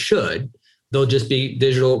that they should, they'll just be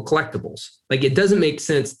digital collectibles. Like it doesn't make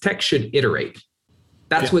sense. Tech should iterate.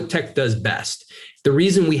 That's what tech does best. The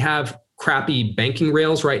reason we have crappy banking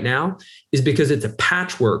rails right now is because it's a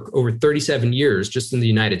patchwork over 37 years just in the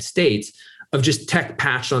United States of just tech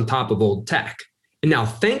patched on top of old tech. And now,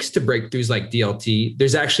 thanks to breakthroughs like DLT,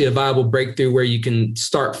 there's actually a viable breakthrough where you can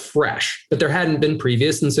start fresh, but there hadn't been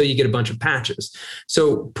previous. And so you get a bunch of patches.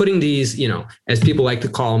 So putting these, as people like to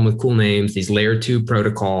call them with cool names, these layer 2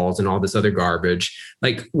 protocols and all this other garbage,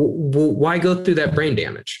 like why go through that brain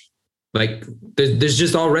damage? Like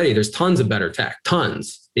there's tons of better tech,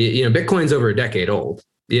 tons. Bitcoin's over a decade old.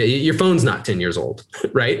 Your phone's not 10 years old,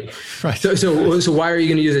 right? Right. So why are you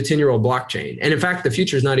going to use a 10-year-old blockchain? And in fact, the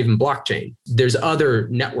future is not even blockchain. There's other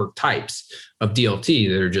network types of DLT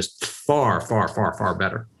that are just far, far, far, far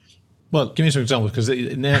better. Well, give me some examples, because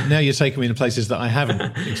now you're taking me to places that I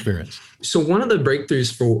haven't experienced. So one of the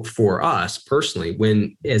breakthroughs for us personally,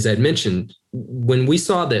 when, as I'd mentioned, when we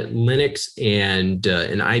saw that Linux and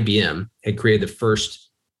IBM had created the first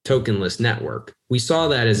tokenless network. We saw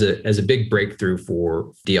that as a big breakthrough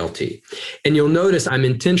for DLT. And you'll notice I'm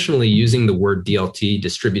intentionally using the word DLT,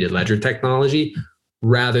 distributed ledger technology,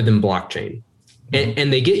 rather than blockchain.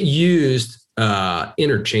 And they get used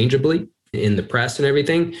interchangeably in the press and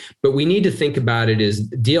everything, but we need to think about it as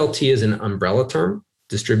DLT is an umbrella term,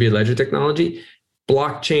 distributed ledger technology.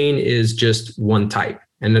 Blockchain is just one type.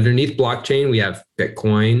 And underneath blockchain, we have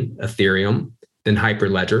Bitcoin, Ethereum, then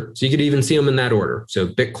Hyperledger. So you could even see them in that order. So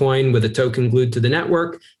Bitcoin with a token glued to the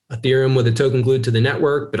network, Ethereum with a token glued to the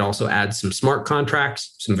network, but also adds some smart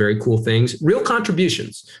contracts, some very cool things, real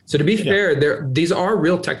contributions. So to be fair, these are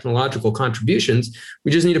real technological contributions.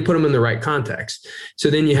 We just need to put them in the right context. So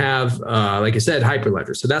then you have, like I said,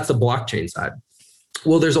 Hyperledger. So that's the blockchain side.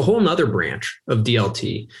 Well, there's a whole nother branch of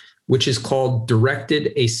DLT, which is called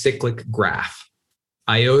directed acyclic graph.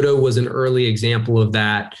 IOTA was an early example of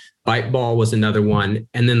that. Byteball was another one.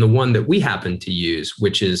 And then the one that we happen to use,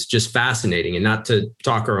 which is just fascinating, and not to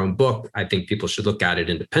talk our own book, I think people should look at it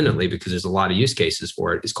independently because there's a lot of use cases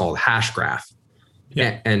for it, is called Hashgraph.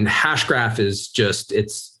 Yeah. And Hashgraph is just,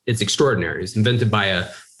 it's extraordinary. It's invented by a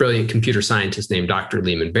brilliant computer scientist named Dr.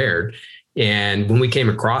 Lehman Baird. And when we came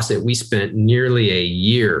across it, we spent nearly a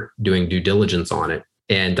year doing due diligence on it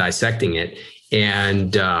and dissecting it.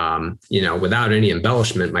 And, without any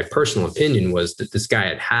embellishment, my personal opinion was that this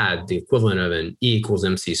guy had the equivalent of an E equals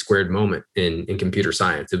MC squared moment in computer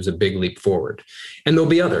science. It was a big leap forward. And there'll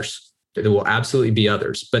be others. There will absolutely be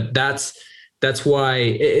others. But that's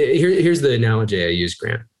why, here's the analogy I use,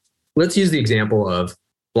 Grant. Let's use the example of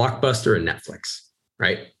Blockbuster and Netflix,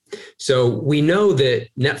 right? So we know that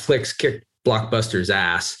Netflix kicked Blockbuster's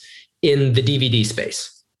ass in the DVD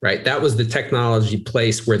space. Right. That was the technology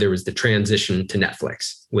place where there was the transition to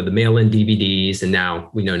Netflix with the mail-in DVDs. And now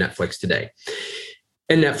we know Netflix today.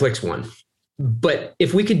 And Netflix won. But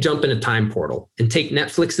if we could jump in a time portal and take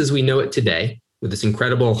Netflix as we know it today with this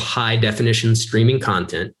incredible high definition streaming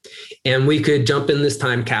content, and we could jump in this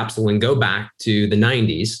time capsule and go back to the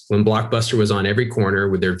 90s when Blockbuster was on every corner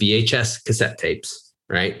with their VHS cassette tapes,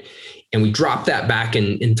 right? And we drop that back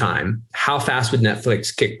in time, how fast would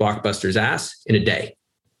Netflix kick Blockbuster's ass? In a day.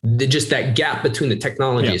 Just that gap between the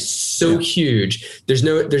technology is so huge. There's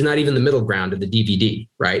not even the middle ground of the DVD,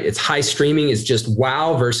 right? It's high streaming is just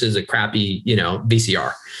wow versus a crappy,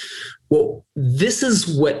 VCR. Well, this is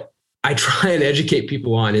what I try and educate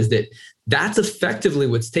people on, is that that's effectively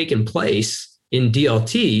what's taken place in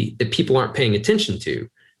DLT that people aren't paying attention to.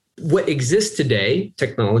 What exists today,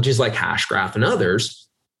 technologies like Hashgraph and others,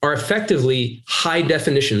 are effectively high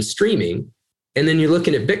definition streaming. And then you're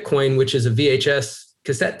looking at Bitcoin, which is a VHS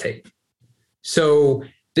cassette tape. So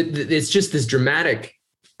it's just this dramatic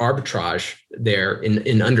arbitrage there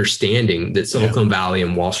in understanding that Silicon Valley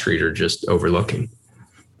and Wall Street are just overlooking.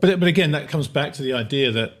 But again, that comes back to the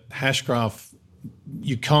idea that Hashgraph,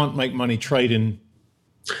 you can't make money trading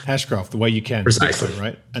Hashgraph the way you can Bitcoin,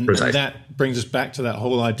 right? And that brings us back to that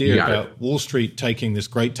whole idea about Wall Street taking this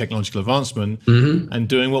great technological advancement and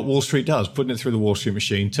doing what Wall Street does, putting it through the Wall Street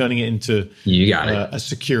machine, turning it into a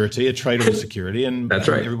security, a tradable security, and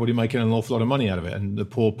everybody making an awful lot of money out of it, and the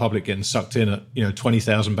poor public getting sucked in at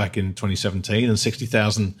 20,000 back in 2017 and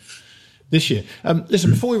 60,000 this year.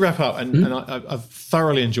 Listen, before we wrap up, and I've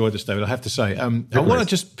thoroughly enjoyed this, David, I have to say, I want to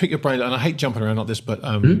just pick your brain, and I hate jumping around on this, but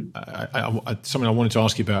something I wanted to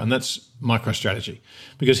ask you about, and that's MicroStrategy.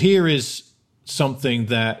 Because here is something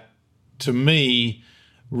that, to me,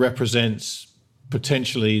 represents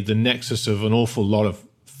potentially the nexus of an awful lot of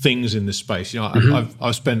things in this space.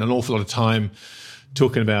 I've spent an awful lot of time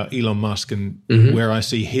talking about Elon Musk and where I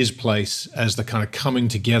see his place as the kind of coming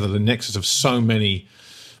together, the nexus of so many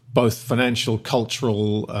both financial,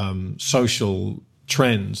 cultural, social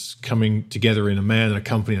trends coming together in a man and a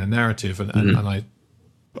company and a narrative. And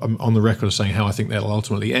I'm on the record of saying how I think that'll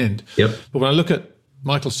ultimately end. But when I look at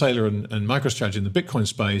Michael Saylor and MicroStrategy in the Bitcoin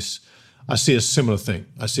space, I see a similar thing.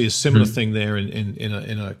 I see a similar thing there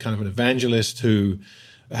in a kind of an evangelist who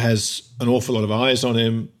has an awful lot of eyes on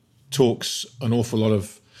him, talks an awful lot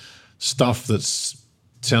of stuff that's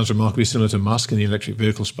sounds remarkably similar to Musk in the electric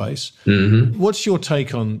vehicle space. What's your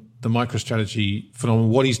take on the MicroStrategy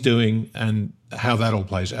phenomenon, what he's doing and how that all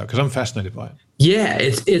plays out? Because I'm fascinated by it. Yeah,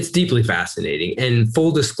 it's deeply fascinating. And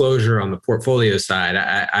full disclosure on the portfolio side,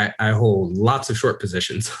 I hold lots of short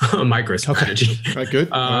positions on MicroStrategy. Okay. Right,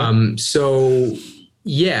 good. So,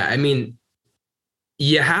 yeah, I mean,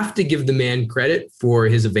 you have to give the man credit for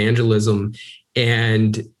his evangelism,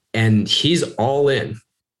 and he's all in.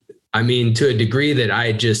 I mean, to a degree that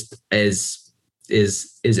I just is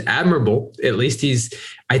admirable. At least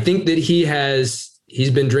I think that he's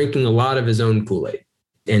been drinking a lot of his own Kool-Aid.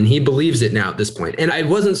 And he believes it now at this point. And I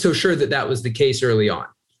wasn't so sure that that was the case early on.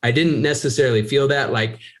 I didn't necessarily feel that.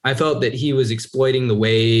 Like, I felt that he was exploiting the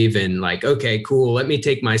wave and like, okay, cool. Let me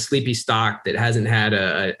take my sleepy stock that hasn't had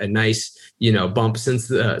a nice, bump since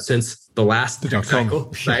the last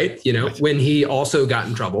cycle, right? When he also got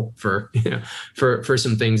in trouble for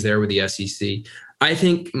some things there with the SEC. I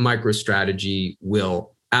think MicroStrategy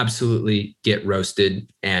will absolutely get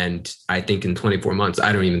roasted. And I think in 24 months,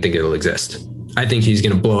 I don't even think it'll exist. I think he's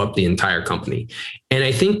going to blow up the entire company. And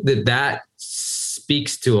I think that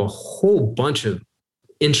speaks to a whole bunch of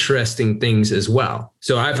interesting things as well.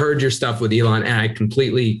 So I've heard your stuff with Elon, and I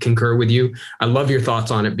completely concur with you. I love your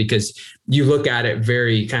thoughts on it because you look at it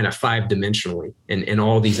very kind of 5-dimensionally in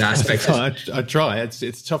all these aspects. I try.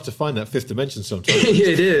 It's tough to find that fifth dimension sometimes.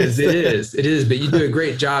 It is. But you do a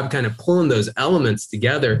great job kind of pulling those elements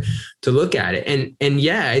together to look at it. And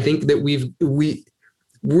yeah, I think that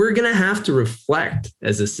we're going to have to reflect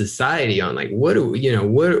as a society on like, what are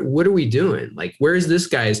we doing? Like, where are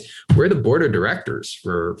the board of directors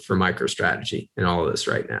for MicroStrategy and all of this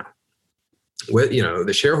right now?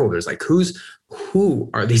 The shareholders, like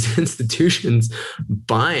who are these institutions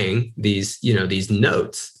buying these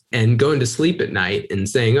notes and going to sleep at night and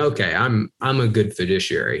saying, okay, I'm a good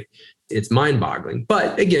fiduciary. It's mind-boggling.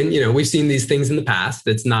 But again, we've seen these things in the past.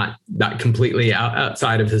 That's not completely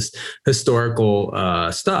outside of his historical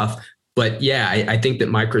stuff. But yeah, I think that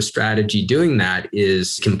MicroStrategy doing that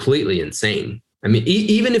is completely insane. I mean,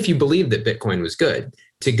 even if you believe that Bitcoin was good,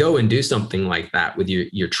 to go and do something like that with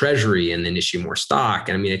your treasury and then issue more stock.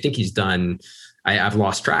 And I mean, I think he's done. I've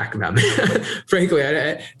lost track about it. Frankly,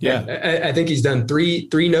 I think he's done three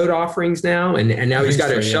note offerings now, and now he's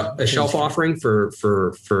got a shelf offering for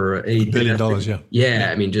 $1 billion. Yeah,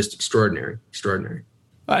 I mean, just extraordinary.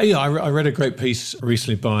 I read a great piece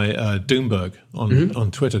recently by Doomberg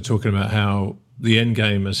on Twitter talking about how the end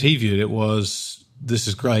game, as he viewed it, was this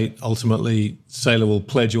is great. Ultimately, Saylor will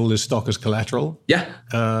pledge all his stock as collateral. Yeah.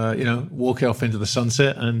 Walk off into the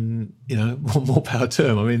sunset, and more power to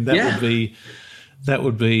him. I mean, that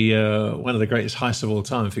would be one of the greatest heists of all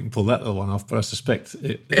time if he can pull that little one off. But I suspect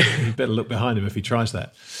he better look behind him if he tries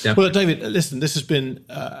that. Yeah. Well, David, listen, this has been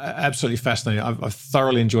absolutely fascinating. I've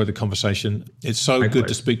thoroughly enjoyed the conversation. It's so good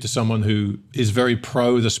to speak to someone who is very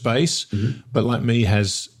pro the space, but like me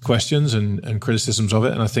has questions and criticisms of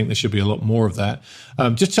it. And I think there should be a lot more of that.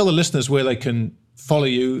 Just tell the listeners where they can follow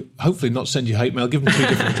you, hopefully not send you hate mail. Give them 2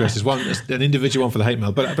 different addresses, an individual one for the hate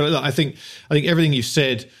mail. But I think everything you've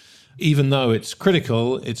said, even though it's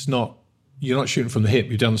critical, you're not shooting from the hip.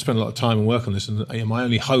 You've spent a lot of time and work on this. And my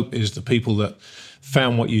only hope is the people that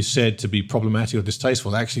found what you said to be problematic or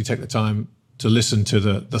distasteful actually take the time to listen to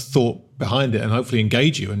the thought behind it and hopefully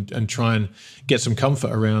engage you and try and get some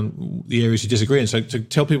comfort around the areas you disagree in. So to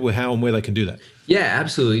tell people how and where they can do that. Yeah,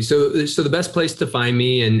 absolutely. So the best place to find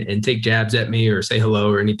me and take jabs at me or say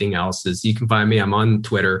hello or anything else is you can find me. I'm on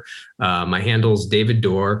Twitter. My handle's David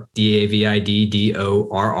Dorr,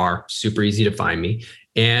 DavidDorr. Super easy to find me.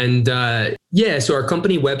 And so our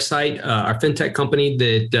company website, our fintech company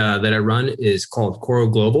that I run is called Coro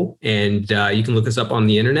Global. And you can look us up on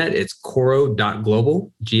the internet. It's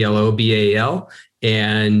coro.global, GLOBAL.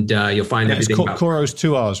 And you'll find everything about Coro's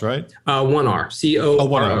 2 R's, right? 1 R, CORO. Oh,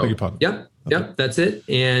 1 R, I beg your pardon. Yep. Yep, that's it.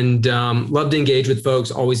 And love to engage with folks,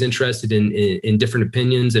 always interested in different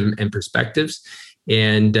opinions and perspectives.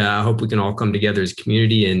 And I hope we can all come together as a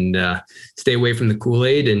community and stay away from the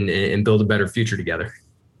Kool-Aid and build a better future together.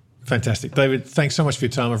 Fantastic. David, thanks so much for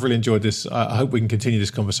your time. I've really enjoyed this. I hope we can continue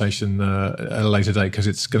this conversation at a later date because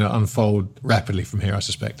it's going to unfold rapidly from here, I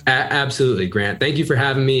suspect. Absolutely, Grant. Thank you for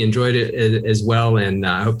having me. Enjoyed it as well. And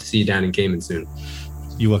I hope to see you down in Cayman soon.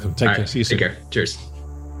 You're welcome. Take care. See you soon. Take care. Cheers.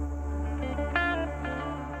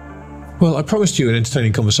 Well, I promised you an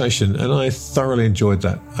entertaining conversation, and I thoroughly enjoyed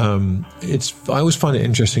that. I always find it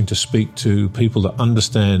interesting to speak to people that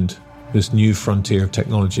understand this new frontier of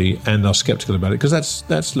technology and are skeptical about it, because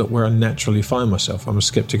that's where I naturally find myself. I'm a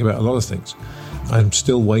skeptic about a lot of things. I'm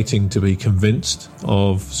still waiting to be convinced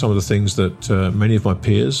of some of the things that many of my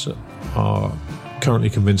peers are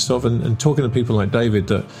currently convinced of, and talking to people like David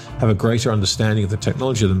that have a greater understanding of the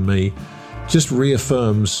technology than me just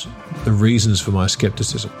reaffirms the reasons for my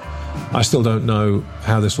skepticism. I still don't know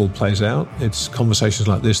how this all plays out. It's conversations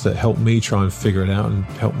like this that help me try and figure it out and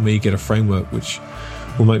help me get a framework which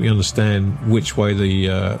will make me understand which way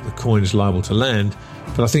the coin is liable to land.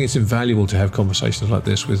 But I think it's invaluable to have conversations like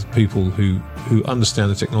this with people who understand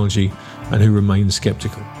the technology and who remain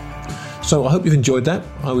skeptical. So I hope you've enjoyed that.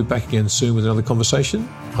 I'll be back again soon with another conversation.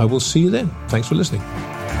 I will see you then. Thanks for listening.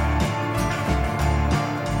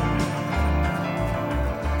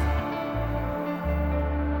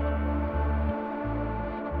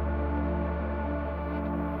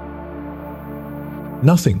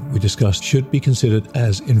 Nothing we discussed should be considered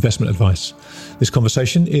as investment advice. This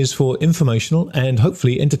conversation is for informational and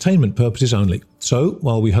hopefully entertainment purposes only. So,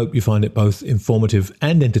 while we hope you find it both informative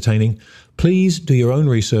and entertaining, please do your own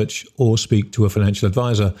research or speak to a financial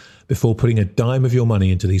advisor before putting a dime of your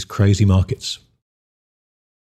money into these crazy markets.